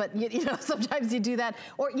that, but you know, sometimes you do that.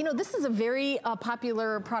 Or, you know, this is a very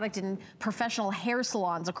popular product in professional hair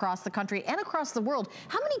salons across the country and across the world.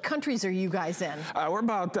 How many countries are you guys in? We're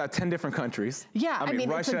about 10 different countries. Yeah, I mean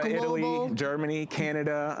it's Russia, a global... Italy, Germany,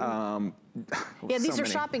 Canada. Yeah, these are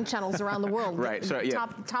shopping channels around the world. Right, so, yeah.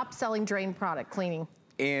 Top selling drain product, cleaning.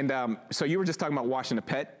 And so you were just talking about washing a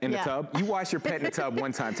pet in the tub. You wash your pet in the tub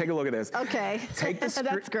one time. Take a look at this. Okay. Take the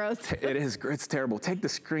That's gross. It is. It's terrible. Take the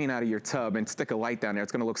screen out of your tub and stick a light down there.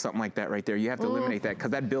 It's going to look something like that right there. You have to eliminate that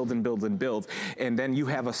because that builds and builds and builds. And then you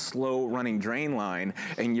have a slow running drain line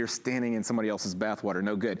and you're standing in somebody else's bathwater.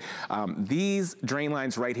 No good. These drain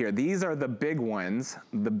lines right here, these are the big ones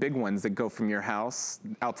that go from your house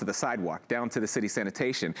out to the sidewalk, down to the city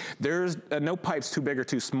sanitation. There's no pipes too big or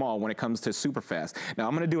too small when it comes to Superfast.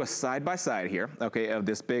 Now, I'm going to do a side-by-side here, okay, of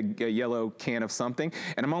this big yellow can of something,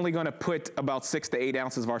 and I'm only going to put about 6 to 8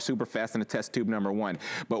 ounces of our Superfast in a test tube number 1.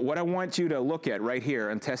 But what I want you to look at right here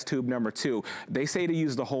in test tube number 2, they say to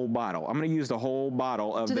use the whole bottle. I'm going to use the whole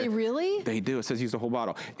bottle of. Do they really? They do. It says use the whole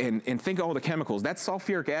bottle. And think of all the chemicals. That's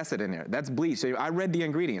sulfuric acid in there. That's bleach. So I read the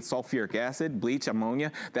ingredients: sulfuric acid, bleach,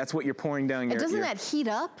 ammonia. That's what you're pouring down your. And doesn't that heat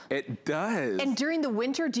up? It does. And during the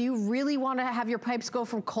winter, do you really want to have your pipes go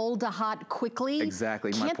from cold to hot quickly? Exactly.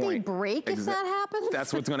 Can't they break if that happens?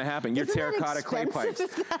 That's what's going to happen. Your terracotta clay pipes,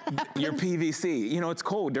 your PVC. You know, it's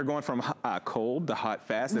cold. They're going from cold to hot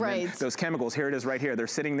fast. And then those chemicals, here it is right here. They're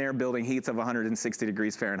sitting there building heats of 160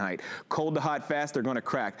 degrees Fahrenheit. Cold to hot fast, they're going to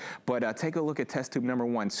crack. But take a look at test tube number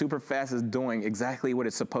 1. Superfast is doing exactly what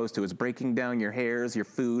it's supposed to. It's breaking down your hairs, your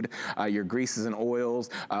food, your greases and oils,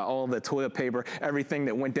 all the toilet paper, everything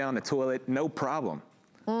that went down the toilet, no problem.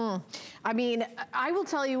 I mean, I will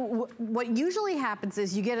tell you what usually happens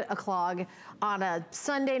is you get a clog on a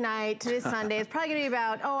Sunday night. Today's Sunday. It's probably going to be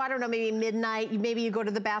about, oh, I don't know, maybe midnight. Maybe you go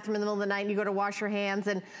to the bathroom in the middle of the night and you go to wash your hands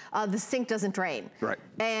and the sink doesn't drain. Right.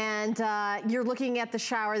 And you're looking at the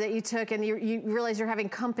shower that you took and you realize you're having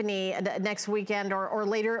company next weekend or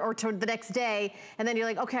later or to the next day. And then you're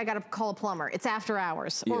like, okay, I got to call a plumber. It's after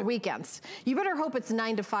hours or weekends. You better hope it's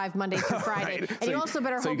 9 to 5 Monday through Friday. And you also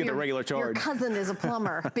better hope you get the regular charge. Your cousin is a plumber.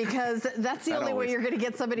 plumber, because that's the only way you're gonna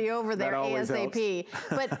get somebody over there ASAP.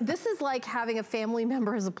 But this is like having a family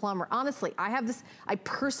member as a plumber. Honestly, I have this, I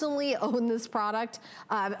personally own this product.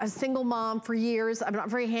 A single mom for years. I'm not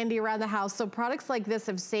very handy around the house, so products like this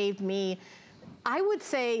have saved me. I would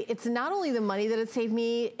say it's not only the money that it saved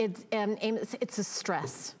me, it's the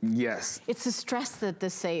stress. Yes. It's the stress that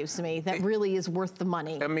this saves me that really is worth the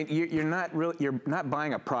money. I mean, you're not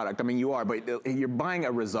buying a product. I mean, you are, but you're buying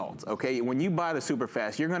a result, okay? When you buy the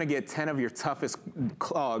Superfast, you're gonna get 10 of your toughest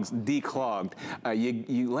clogs declogged.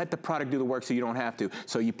 You let the product do the work so you don't have to.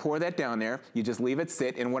 So you pour that down there, you just leave it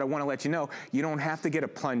sit, and what I wanna let you know, you don't have to get a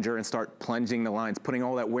plunger and start plunging the lines, putting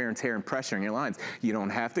all that wear and tear and pressure in your lines. You don't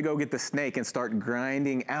have to go get the snake and start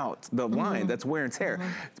grinding out the line. That's wear and tear.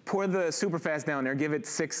 Pour the Superfast down there, give it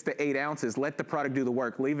 6 to 8 ounces, let the product do the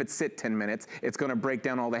work, leave it sit 10 minutes. It's gonna break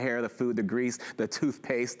down all the hair, the food, the grease, the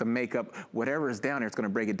toothpaste, the makeup, whatever is down there, it's gonna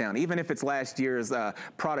break it down. Even if it's last year's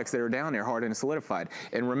products that are down there, hardened and solidified.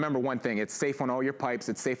 And remember one thing, it's safe on all your pipes,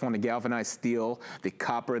 it's safe on the galvanized steel, the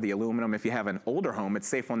copper, the aluminum. If you have an older home, it's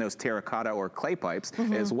safe on those terracotta or clay pipes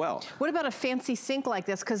as well. What about a fancy sink like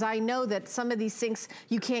this? Because I know that some of these sinks,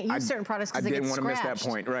 you can't use certain products because they get scratched. That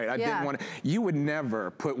point, right? I didn't want to. You would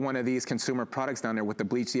never put one of these consumer products down there with the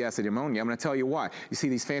bleached acid ammonia. I'm going to tell you why. You see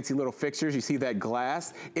these fancy little fixtures. You see that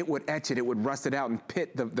glass. It would etch it. It would rust it out and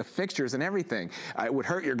pit the fixtures and everything. It would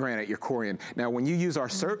hurt your granite, your corian. Now, when you use our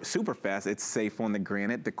Superfast, it's safe on the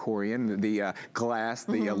granite, the corian, the glass,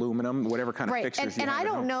 the aluminum, whatever kind of fixtures you have. And I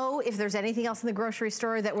don't know if there's anything else in the grocery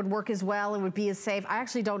store that would work as well and would be as safe. I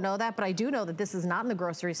actually don't know that, but I do know that this is not in the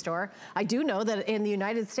grocery store. I do know that in the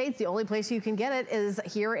United States, the only place you can get it is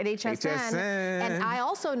here at HSN. And I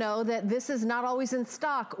also know that this is not always in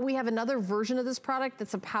stock. We have another version of this product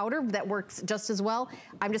that's a powder that works just as well.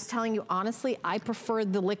 I'm just telling you honestly, I prefer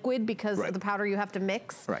the liquid because of the powder you have to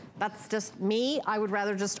mix. That's just me. I would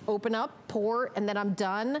rather just open up, pour, and then I'm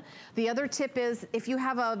done. The other tip is if you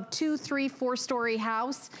have a 2, 3, 4-story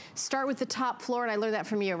house, start with the top floor, and I learned that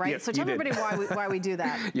from you, right? So tell everybody why we do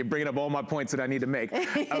that. You're bringing up all my points that I need to make.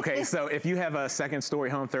 Okay, so if you have a 2nd-story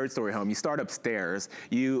home, 3rd-story home, you start upstairs.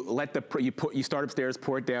 You let you start upstairs,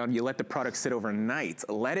 pour it down. You let the product sit overnight.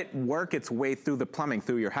 Let it work its way through the plumbing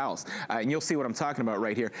through your house, and you'll see what I'm talking about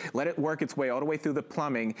right here. Let it work its way all the way through the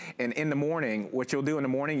plumbing, and in the morning, what you'll do in the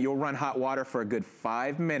morning, you'll run hot water for a good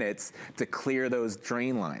 5 minutes to clear those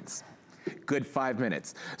drain lines. Good 5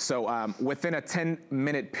 minutes. So within a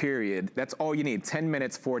 10-minute period, that's all you need, 10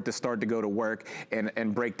 minutes for it to start to go to work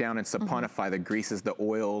and break down and saponify the greases, the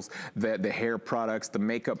oils, the hair products, the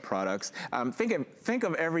makeup products. Think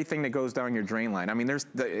of everything that goes down your drain line. I mean,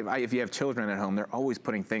 if you have children at home, they're always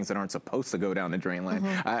putting things that aren't supposed to go down the drain line.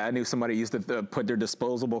 I knew somebody used to put their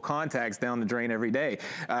disposable contacts down the drain every day.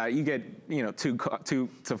 You get 2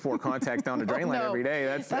 to 4 contacts down the drain line every day.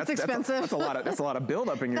 That's expensive. That's a lot of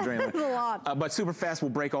buildup in your drain line. But Superfast will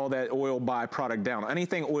break all that oil byproduct down.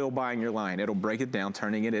 Anything oil by in your line, it'll break it down,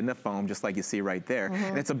 turning it into foam, just like you see right there.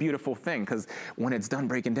 And it's a beautiful thing, because when it's done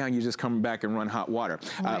breaking down, you just come back and run hot water.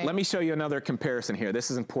 Let me show you another comparison here.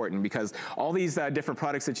 This is important, because all these different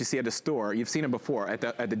products that you see at the store, you've seen them before at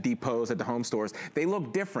the depots, at the home stores. They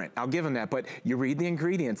look different. I'll give them that. But you read the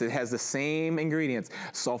ingredients. It has the same ingredients: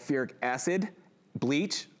 sulfuric acid,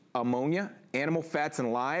 bleach, ammonia, animal fats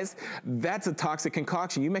and lyes. That's a toxic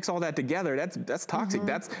concoction. You mix all that together, that's toxic.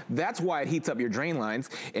 That's why it heats up your drain lines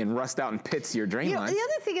and rust out and pits your drain lines. The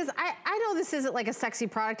other thing is, I know this isn't like a sexy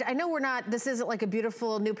product. I know this isn't like a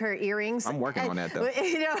beautiful new pair of earrings. I'm working on that though.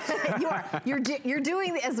 You know, you are. You're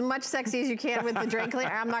doing as much sexy as you can with the drain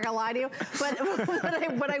cleaner. I'm not gonna lie to you. But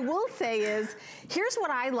what I will say is, here's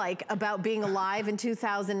what I like about being alive in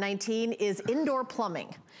 2019 is indoor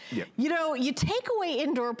plumbing. You know, you take away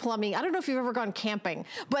indoor plumbing. I don't know if you've ever gone camping,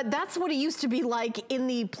 but that's what it used to be like in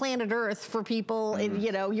the planet Earth for people in,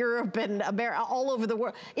 you know, Europe and America, all over the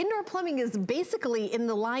world. Indoor plumbing is basically, in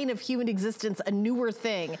the line of human existence, a newer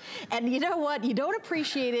thing. And you know what? You don't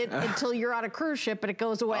appreciate it until you're on a cruise ship and it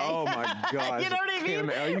goes away. Oh my gosh. You know what I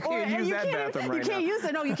mean? You can't use that bathroom right now. You can't use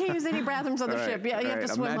it. No, you can't use any bathrooms on the ship. Yeah, you have to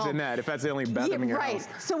swim home. Imagine that, if that's the only bathroom in your house.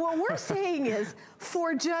 So what we're saying is,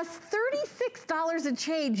 for just $36 and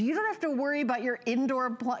change, you don't have to worry about your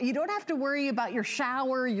indoor, you don't have to worry about your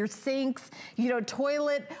shower, your sinks, you know,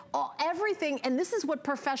 toilet, everything. And this is what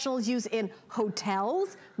professionals use in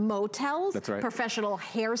hotels, motels, professional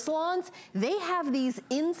hair salons. They have these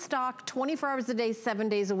in stock 24 hours a day, 7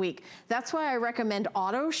 days a week. That's why I recommend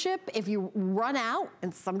auto ship. If you run out,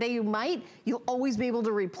 and someday you might, you'll always be able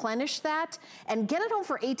to replenish that and get it home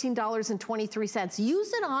for $18.23.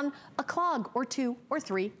 Use it on a clog or 2 or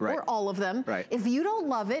 3 or all of them. If you don't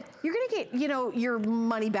love it, you're gonna get, you know, your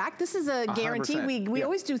money back. This is a guarantee. 100%. We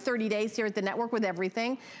always do 30 days here at the network with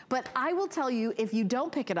everything. But I will tell you, if you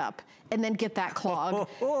don't pick it up and then get that clog,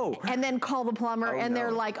 and then call the plumber, and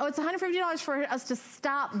they're like, oh, it's $150 for us to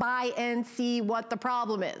stop by and see what the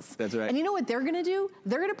problem is. That's right. And you know what they're gonna do?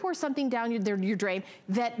 They're gonna pour something down your drain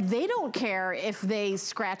that they don't care if they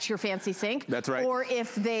scratch your fancy sink. That's right. Or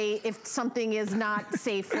if something is not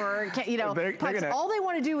safe for, you know, all they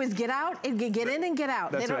want to do is get out and get in and get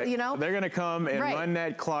out. That's they don't, right. you know? They're gonna come and run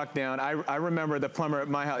that clock down. I remember the plumber at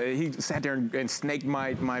my house, he sat there and snaked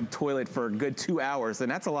my toilet for a good 2 hours,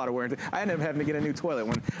 and that's a lot of wear and tear. I ended up having to get a new toilet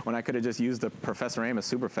when I could have just used the Professor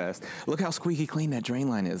Amos Superfast. Look how squeaky clean that drain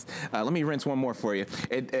line is. Let me rinse one more for you.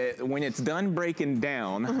 When it's done breaking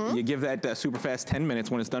down, you give that Superfast 10 minutes.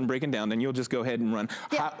 When it's done breaking down, then you'll just go ahead and run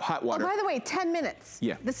hot water. Oh, by the way, 10 minutes.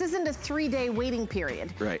 Yeah. This isn't a 3-day waiting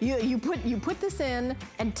period. Right. You put this in,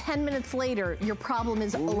 and 10 minutes later, your problem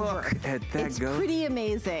is over. Look at that It's pretty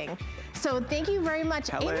amazing. So thank you very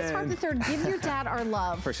much. Amos Harp-III, give your dad our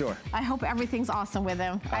love. For sure. I hope everything's awesome with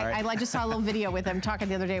him. I just saw a little video with him talking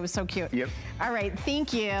the other day. It was so cute. Yep. All right,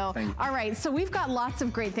 thank you. All right, so we've got lots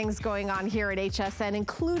of great things going on here at HSN,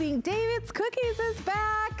 including David's Cookies is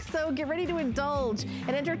back. So get ready to indulge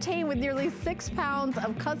and entertain with nearly 6 pounds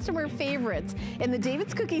of customer favorites in the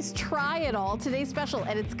David's Cookies Try It All Today special.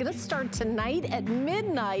 And it's gonna start tonight at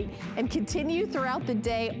midnight and continue throughout the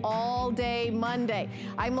day, all day Monday.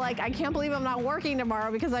 I'm like, I can't believe I'm not working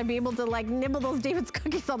tomorrow because I'd be able to like nibble those David's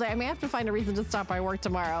Cookies all day. I may have to find a reason to stop by work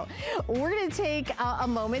tomorrow. We're gonna take a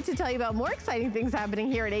moment to tell you about more exciting things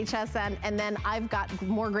happening here at HSN, and then I've got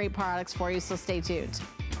more great products for you, so stay tuned.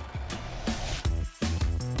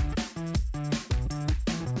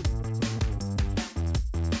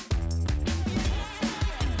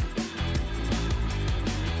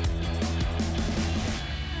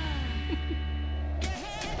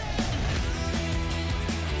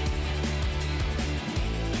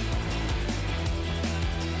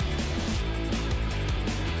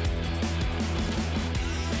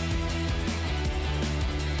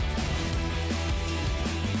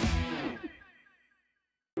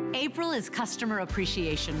 April is Customer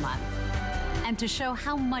Appreciation Month. And to show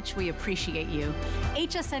how much we appreciate you,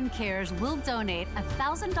 HSN Cares will donate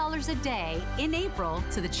 $1,000 a day in April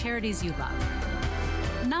to the charities you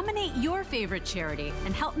love. Nominate your favorite charity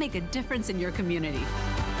and help make a difference in your community.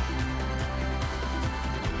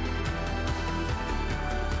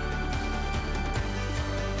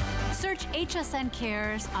 Search HSN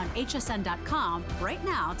Cares on hsn.com right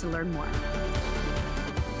now to learn more.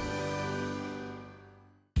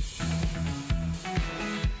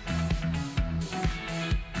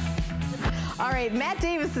 All right, Matt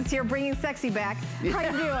Davis is here bringing sexy back. How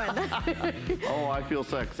you doing? Oh, I feel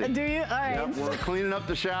sexy. Do you? All right. Yep, we're cleaning up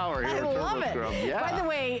the shower here. I love it. Scrub. Yeah. By the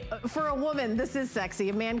way, for a woman, this is sexy.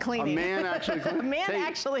 A man cleaning. A man actually cleaning. A man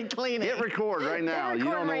actually cleaning. Hit record right now. You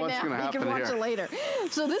don't know what's going to happen here. You can watch it later.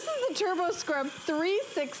 So this is the Turbo Scrub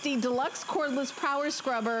 360 Deluxe Cordless Power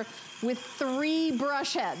Scrubber with 3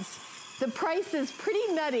 brush heads. The price is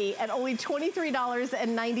pretty nutty at only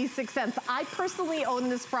 $23.96. I personally own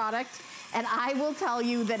this product, and I will tell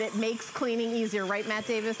you that it makes cleaning easier, right, Matt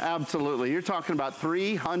Davis? Absolutely. You're talking about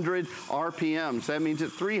 300 RPMs. That means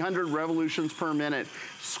it's 300 revolutions per minute.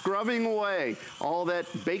 Scrubbing away all that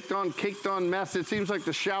baked on, caked on mess. It seems like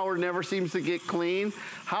the shower never seems to get clean.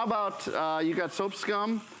 How about you got soap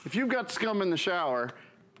scum? If you've got scum in the shower,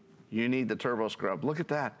 you need the Turbo Scrub. Look at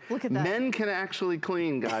that. Look at that. Men can actually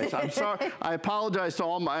clean, guys. I'm sorry. I apologize to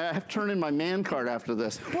all I have to turn in my man card after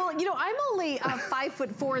this. Well, you know, I'm only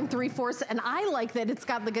 5'4" 3/4", and I like that it's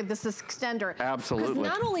got this extender. Absolutely.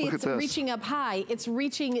 Because not only Look it's reaching up high, it's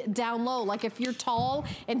reaching down low. Like if you're tall,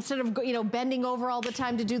 instead of bending over all the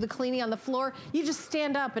time to do the cleaning on the floor, you just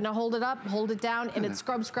stand up and hold it up, hold it down, and it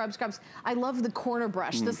scrubs, scrubs, scrubs. I love the corner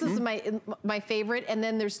brush. This is my favorite. And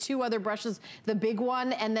then there's 2 other brushes, the big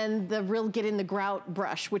one, and then the real get in the grout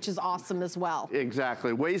brush, which is awesome as well.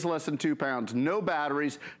 Exactly. Weighs less than 2 pounds, no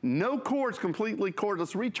batteries, no cords, completely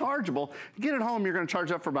cordless, rechargeable. Get it home, you're going to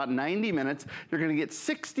charge up for about 90 minutes. You're going to get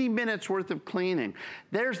 60 minutes worth of cleaning.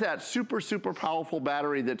 There's that super, super powerful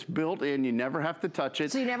battery that's built in. You never have to touch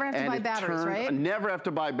it. So you never have to buy batteries, right? Never have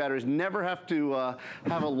to buy batteries, never have to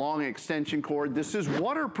have a long extension cord. This is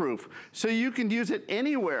waterproof, so you can use it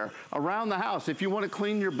anywhere around the house. If you want to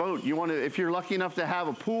clean your boat, if you're lucky enough to have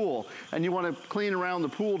a pool, pool and you want to clean around the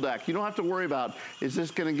pool deck, you don't have to worry about, is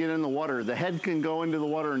this going to get in the water? The head can go into the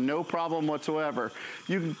water, no problem whatsoever.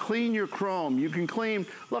 You can clean your chrome. You can clean,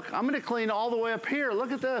 look, I'm going to clean all the way up here.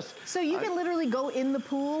 Look at this. So you can literally go in the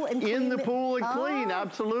pool and clean? In the pool and clean,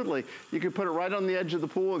 absolutely. You can put it right on the edge of the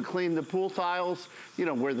pool and clean the pool tiles, you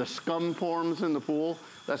know, where the scum forms in the pool.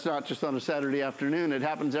 That's not just on a Saturday afternoon. It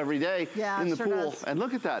happens every day in the pool. Does. And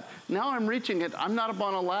look at that. Now I'm reaching it. I'm not up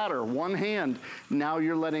on a ladder, one hand. Now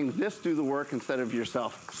you're letting this do the work instead of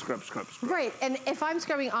yourself. Scrub, scrub, scrub. Great. And if I'm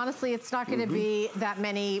scrubbing, honestly, it's not going to be that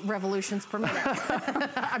many revolutions per minute.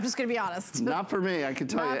 I'm just going to be honest. Not for me, I can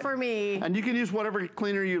tell you. Not for me. And you can use whatever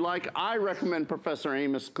cleaner you like. I recommend Professor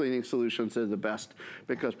Amos Cleaning Solutions. They're the best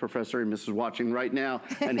because Professor Amos is watching right now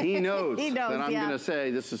and he knows, that I'm going to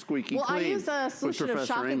say this is squeaky clean. Well, I use a solution of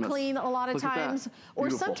Shock and Clean a lot of times. Or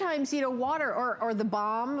sometimes, you know, water or the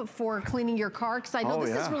balm for cleaning your car, because I know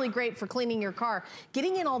this is really great for cleaning your car.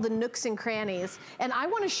 Getting in all the nooks and crannies. And I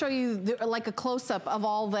want to show you like a close-up of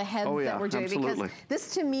all the heads that we're doing. Because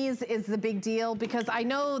this to me is the big deal, because I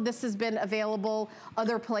know this has been available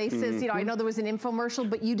other places. You know, I know there was an infomercial,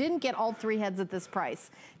 but you didn't get all 3 heads at this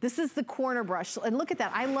price. This is the corner brush. And look at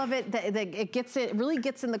that. I love it. It really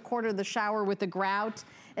gets in the corner of the shower with the grout.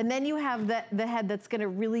 And then you have the head that's going to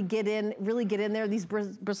really get in there. These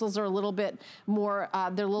bristles are a little bit more,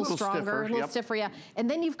 they're a little stronger, a little stiffer, And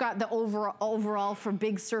then you've got the overall for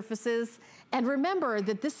big surfaces. And remember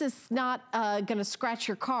that this is not going to scratch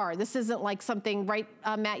your car. This isn't like something, right,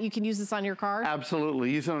 Matt, you can use this on your car?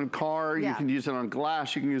 Absolutely. Use it on car, you can use it on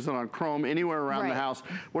glass, you can use it on chrome, anywhere around the house.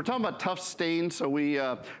 We're talking about tough stains, so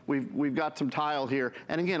we've got some tile here.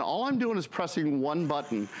 And again, all I'm doing is pressing one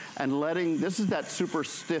button and letting, this is that super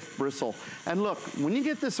stiff bristle. And look, when you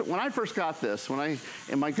get this, when I first got this,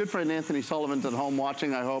 and my good friend Anthony Sullivan's at home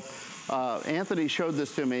watching, I hope, Anthony showed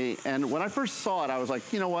this to me, and when I first saw it, I was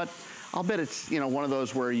like, you know what? I'll bet it's, you know, one of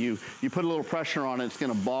those where you put a little pressure on it, it's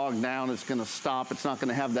gonna bog down, it's gonna stop, it's not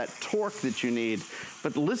gonna have that torque that you need.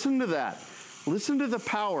 But listen to that. Listen to the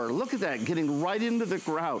power. Look at that, getting right into the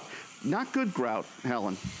grout. Not good grout,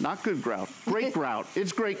 Helen. Not good grout. Great grout.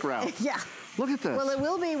 It's great grout. Look at this. Well, it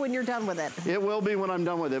will be when you're done with it. It will be when I'm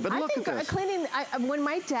done with it, but look at this. Cleaning, when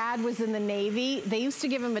my dad was in the Navy, they used to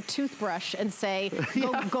give him a toothbrush and say,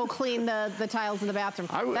 go clean the tiles in the bathroom.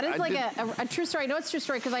 That is like a true story. I know it's a true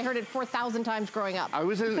story because I heard it 4,000 times growing up. I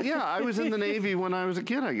was in, I was in the Navy when I was a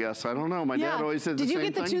kid, I guess. I don't know. My dad always said the same thing to me.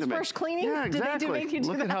 Did you get the toothbrush cleaning? Yeah, exactly. Did they make you do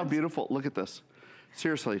that? Look at how beautiful. Look at this.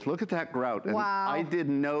 Seriously, look at that grout. And wow. I did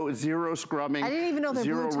zero scrubbing. I didn't even know they're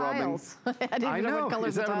blue rubbing. tiles. I didn't even know what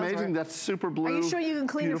colors the tiles were. Isn't that amazing? That's super blue. Are you sure you can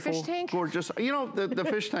clean your fish tank? Gorgeous. You know, the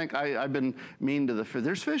fish tank, I've been mean to the fish.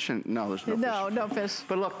 There's fish in, no, there's no fish. No fish.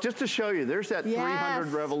 But look, just to show you, there's that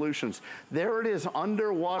 300 revolutions. There it is,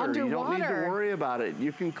 underwater. You don't need to worry about it.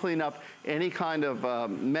 You can clean up any kind of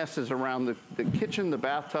messes around the kitchen, the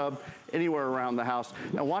bathtub, anywhere around the house.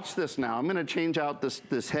 Now watch this now. I'm gonna change out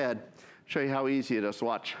this head. Show you how easy it is.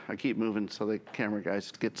 Watch, I keep moving so the camera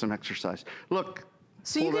guys get some exercise. Look,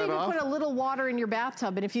 so you can even put a little water in your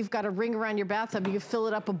bathtub, and if you've got a ring around your bathtub, you can fill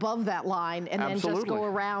it up above that line and then just go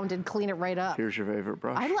around and clean it right up. Here's your favorite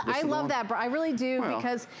brush. I love that, I really do,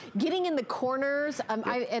 because getting in the corners,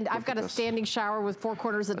 I've got a standing shower with 4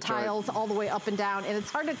 corners of tiles all the way up and down, and it's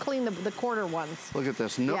hard to clean the corner ones. Look at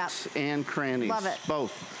this, nooks and crannies. Love it.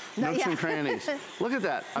 Both. Nooks and crannies. Look at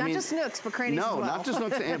that. Not just nooks, but crannies as well. No, not just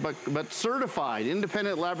nooks, but certified,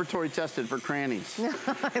 independent laboratory tested for crannies.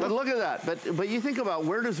 But look at that. But you think about,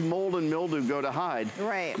 where does mold and mildew go to hide?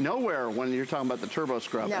 Right. Nowhere when you're talking about the turbo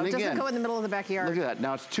scrub. No, it doesn't go in the middle of the backyard. Look at that.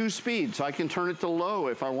 Now it's 2 speeds, so I can turn it to low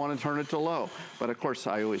if I want to turn it to low. But of course,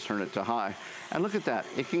 I always turn it to high. And look at that.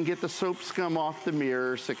 It can get the soap scum off the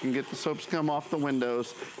mirrors. It can get the soap scum off the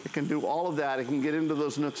windows. It can do all of that. It can get into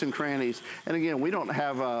those nooks and crannies. And again, we don't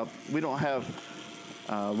have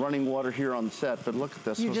running water here on the set, but look at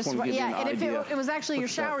this. You just, and if it was actually your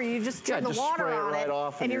shower, you just turn the water on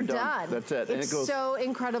it, and you're done. That's it. It's so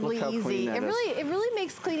incredibly easy. It really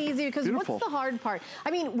makes cleaning easy, because what's the hard part? I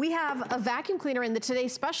mean, we have a vacuum cleaner in the Today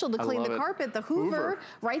Special to clean the carpet, the Hoover,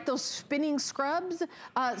 right? Those spinning scrub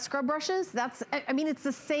brushes. I mean, it's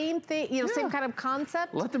the same thing, same kind of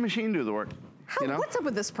concept. Let the machine do the work. What's up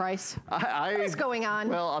with this price? What is going on?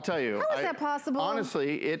 Well, I'll tell you. How is that possible?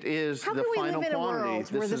 Honestly, it is the final quantity. How can we live in a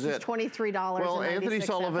world where this is $23.96? Well, Anthony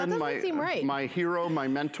Sullivan, my hero, my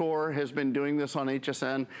mentor, has been doing this on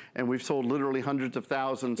HSN, and we've sold literally hundreds of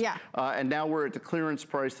thousands. Yeah. And now we're at the clearance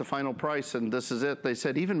price, the final price, and this is it. They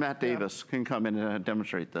said even Matt Davis can come in and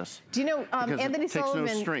demonstrate this. Do you know, Anthony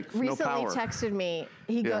Sullivan recently texted me.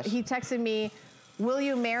 He texted me, "Will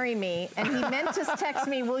you marry me?" And he meant to text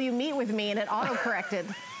me, "Will you meet with me?" And it auto-corrected.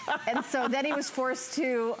 And so then he was forced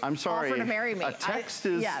to offer to marry me. A text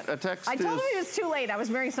is. I told him it was too late. I was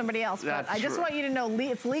marrying somebody else. But I just want you to know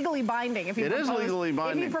it's legally binding. If you it is legally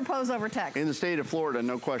binding. If you propose over text. In the state of Florida,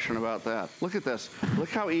 no question about that. Look at this. Look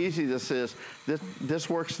how easy this is. This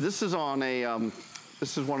works. This is on a.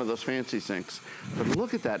 This is one of those fancy sinks. But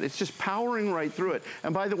look at that. It's just powering right through it.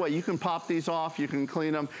 And by the way, you can pop these off. You can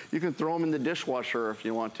clean them. You can throw them in the dishwasher if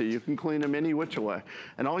you want to. You can clean them any which way.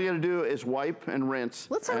 And all you got to do is wipe and rinse.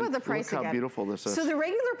 Let's talk about the price again. Look how beautiful this is. So the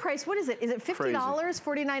regular price, what is it? Is it $50,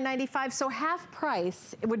 $49.95? So half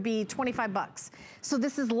price, it would be 25 bucks. So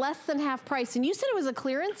this is less than half price. And you said it was a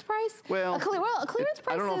clearance price? Well, a clearance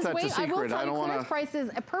price I don't know if that's a secret. I will tell you, clearance price is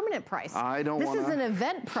a permanent price. This is an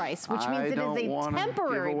event price, which means it is a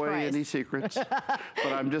temporary give away price. Any secrets,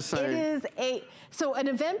 but I'm just saying. So an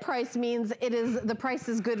event price means the price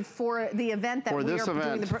is good for the event that we are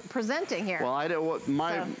doing the presenting here.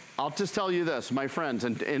 Well, I'll just tell you this, my friends,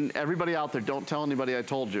 and everybody out there, don't tell anybody I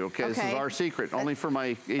told you, okay? This is our secret, only for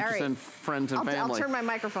my HSN friends and family. I'll turn my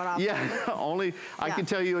microphone off. Yeah, I can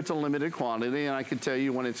tell you it's a limited quantity, and I can tell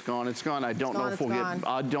you when it's gone, it's gone. I don't know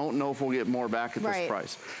if we'll get more back at this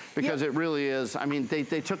price, because it really is. I mean, they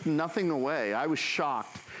took nothing away. I was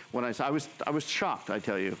shocked when I was shocked, I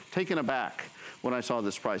tell you, taken aback when I saw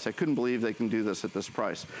this price. I couldn't believe they can do this at this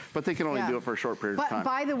price, but they can only do it for a short period of time.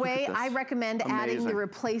 By the way, I recommend adding the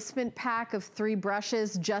replacement pack of 3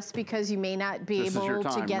 brushes just because you may not be able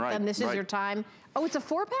to get them. This is your time. Oh, it's a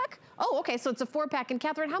 4-pack? Oh, okay, so it's a 4-pack. And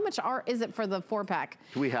Catherine, how much is it for the 4-pack?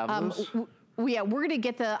 Do we have those? Yeah, we're gonna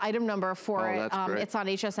get the item number for it. That's great. It's on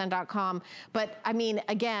hsn.com. But I mean,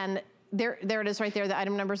 again, there it is right there. The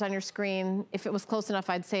item number's on your screen. If it was close enough,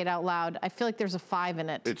 I'd say it out loud. I feel like there's a 5 in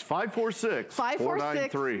it. It's 546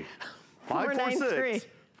 493 546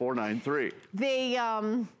 493.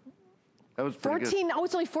 That was pretty good. Oh,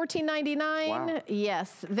 it's only $14.99. Wow.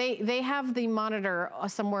 Yes, they have the monitor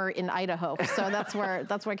somewhere in Idaho, so that's where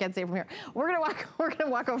I can't say from here. We're gonna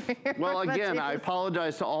walk over here. Well, again, I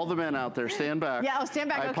apologize to all the men out there. Stand back. Yeah, stand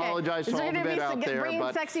back. I apologize to all the men out there.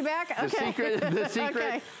 Bringing sexy back.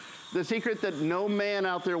 Okay. The secret that no man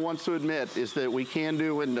out there wants to admit is that we can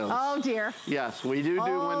do windows. Oh, dear. Yes, we do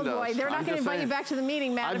windows. Oh, boy. They're not going to invite you back to the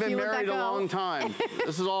meeting, Matt, I've been married a long time.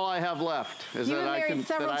 This is all I have left. You've been married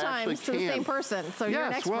several times to the same person, so you're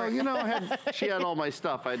an expert. Well, you know, she had all my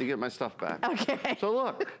stuff. I had to get my stuff back. Okay.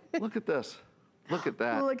 So look at this. Look at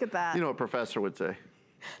that. Look at that. You know what a professor would say.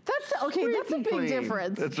 That's a big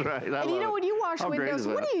difference. That's right. And you know, when you wash windows,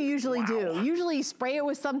 what do you usually do? Usually you spray it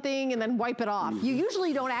with something and then wipe it off. You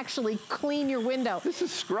usually don't actually clean your window. This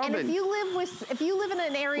is scrubbing. And if you live in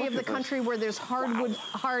an area of the country where there's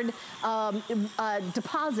hard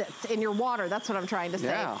deposits in your water, that's what I'm trying to say.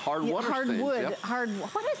 Yeah, hard water stains.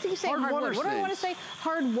 What did you say? Hardwood. What do I want to say?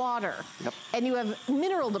 Hard water. Yep. And you have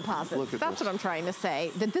mineral deposits. That's what I'm trying to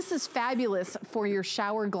say. That this is fabulous for your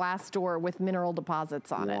shower glass door with mineral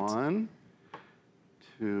deposits on it. 1,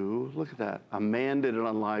 2, look at that. A man did it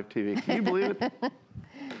on live TV. Can you believe it?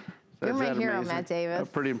 You're my hero, Matt Davis.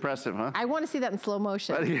 Pretty impressive, huh? I want to see that in slow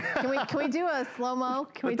motion. Can we do a slow-mo?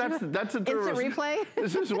 That's a turbo instant replay?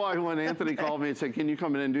 This is why when Anthony called me and said, can you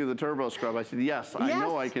come in and do the turbo scrub? I said, yes, I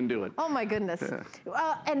know I can do it. Oh my goodness.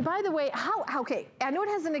 Yeah. And by the way, okay, I know it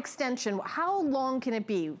has an extension. How long can it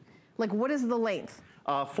be? Like, what is the length?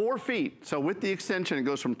 4 feet. So with the extension, it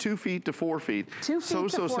goes from 2 feet to 4 feet. 2 feet to 4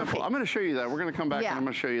 simple. feet. I'm going to show you that. We're going to come back and I'm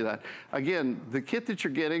going to show you that. Again, the kit that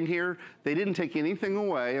you're getting here, they didn't take anything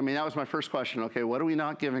away. I mean, that was my first question. Okay, what are we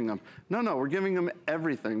not giving them? No, we're giving them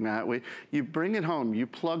everything, Matt. You bring it home, you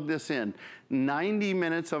plug this in, 90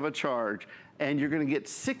 minutes of a charge, and you're gonna get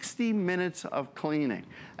 60 minutes of cleaning.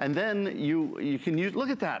 And then you can use, look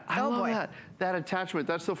at that. I love that. That attachment,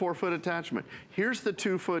 that's the 4-foot attachment. Here's the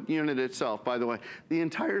 2-foot unit itself, by the way. The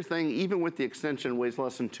entire thing, even with the extension, weighs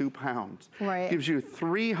less than 2 pounds. Right. Gives you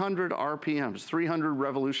 300 RPMs, 300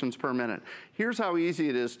 revolutions per minute. Here's how easy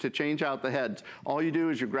it is to change out the heads. All you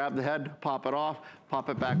do is you grab the head, pop it off, pop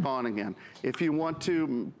it back on again. If you want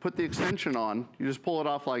to put the extension on, you just pull it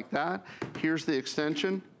off like that. Here's the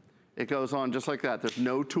extension. It goes on just like that. There's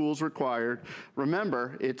no tools required.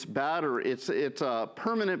 Remember, it's a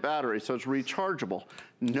permanent battery, so it's rechargeable.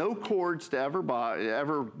 No cords to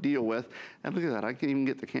ever deal with. And look at that, I can even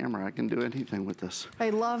get the camera. I can do anything with this.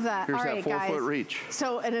 I love that. Here's all that right, 4-foot reach.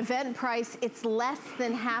 So an event price, it's less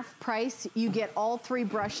than half price. You get all 3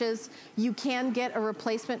 brushes. You can get a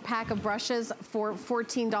replacement pack of brushes for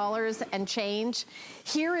 $14 and change.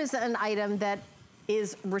 Here is an item that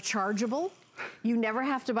is rechargeable. You never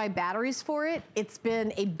have to buy batteries for it. It's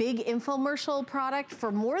been a big infomercial product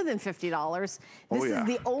for more than $50. This is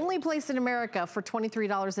the only place in America for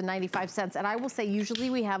 $23.95. And I will say, usually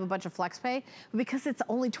we have a bunch of FlexPay, but because it's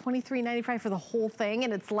only $23.95 for the whole thing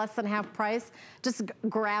and it's less than half price, just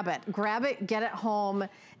grab it. Grab it, get it home,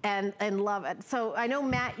 and love it. So I know,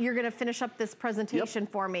 Matt, you're gonna finish up this presentation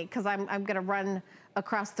for me, because I'm gonna run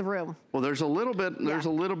across the room. Well, there's a little bit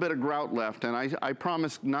of grout left, and I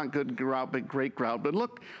promise not good grout, but great grout. But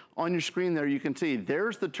look on your screen there, you can see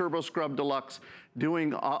there's the Turbo Scrub Deluxe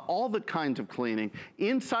doing all the kinds of cleaning.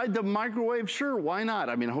 Inside the microwave, sure, why not?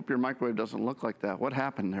 I mean, I hope your microwave doesn't look like that. What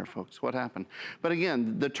happened there, folks? What happened? But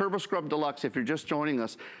again, the Turbo Scrub Deluxe, if you're just joining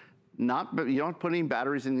us, you don't put any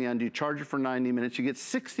batteries in the end. You charge it for 90 minutes. You get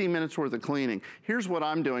 60 minutes worth of cleaning. Here's what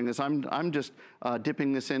I'm doing is I'm just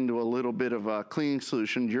dipping this into a little bit of a cleaning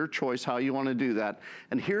solution. Your choice how you want to do that.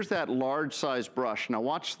 And here's that large size brush. Now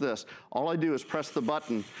watch this. All I do is press the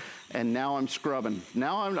button, and now I'm scrubbing.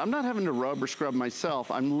 Now I'm not having to rub or scrub myself.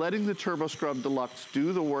 I'm letting the Turbo Scrub Deluxe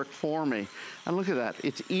do the work for me. And look at that.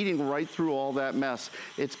 It's eating right through all that mess.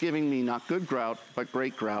 It's giving me not good grout, but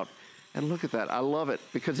great grout. And look at that, I love it,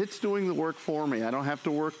 because it's doing the work for me. I don't have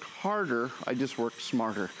to work harder, I just work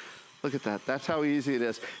smarter. Look at that, that's how easy it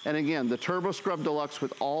is. And again, the Turbo Scrub Deluxe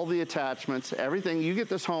with all the attachments, everything, you get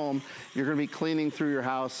this home, you're gonna be cleaning through your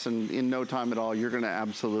house, and in no time at all, you're gonna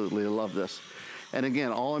absolutely love this. And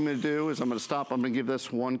again, all I'm gonna do is I'm gonna stop, I'm gonna give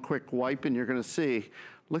this one quick wipe, and you're gonna see,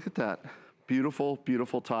 look at that, beautiful,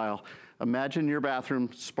 beautiful tile. Imagine your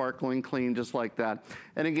bathroom sparkling clean just like that.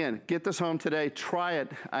 And again, get this home today, try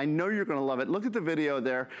it. I know you're gonna love it. Look at the video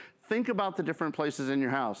there. Think about the different places in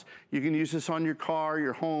your house. You can use this on your car,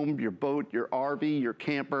 your home, your boat, your RV, your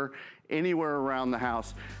camper, anywhere around the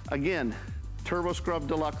house. Again, Turbo Scrub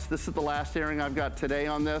Deluxe, this is the last airing I've got today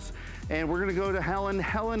on this. And we're gonna go to Helen.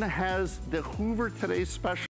 Helen has the Hoover Today's Special.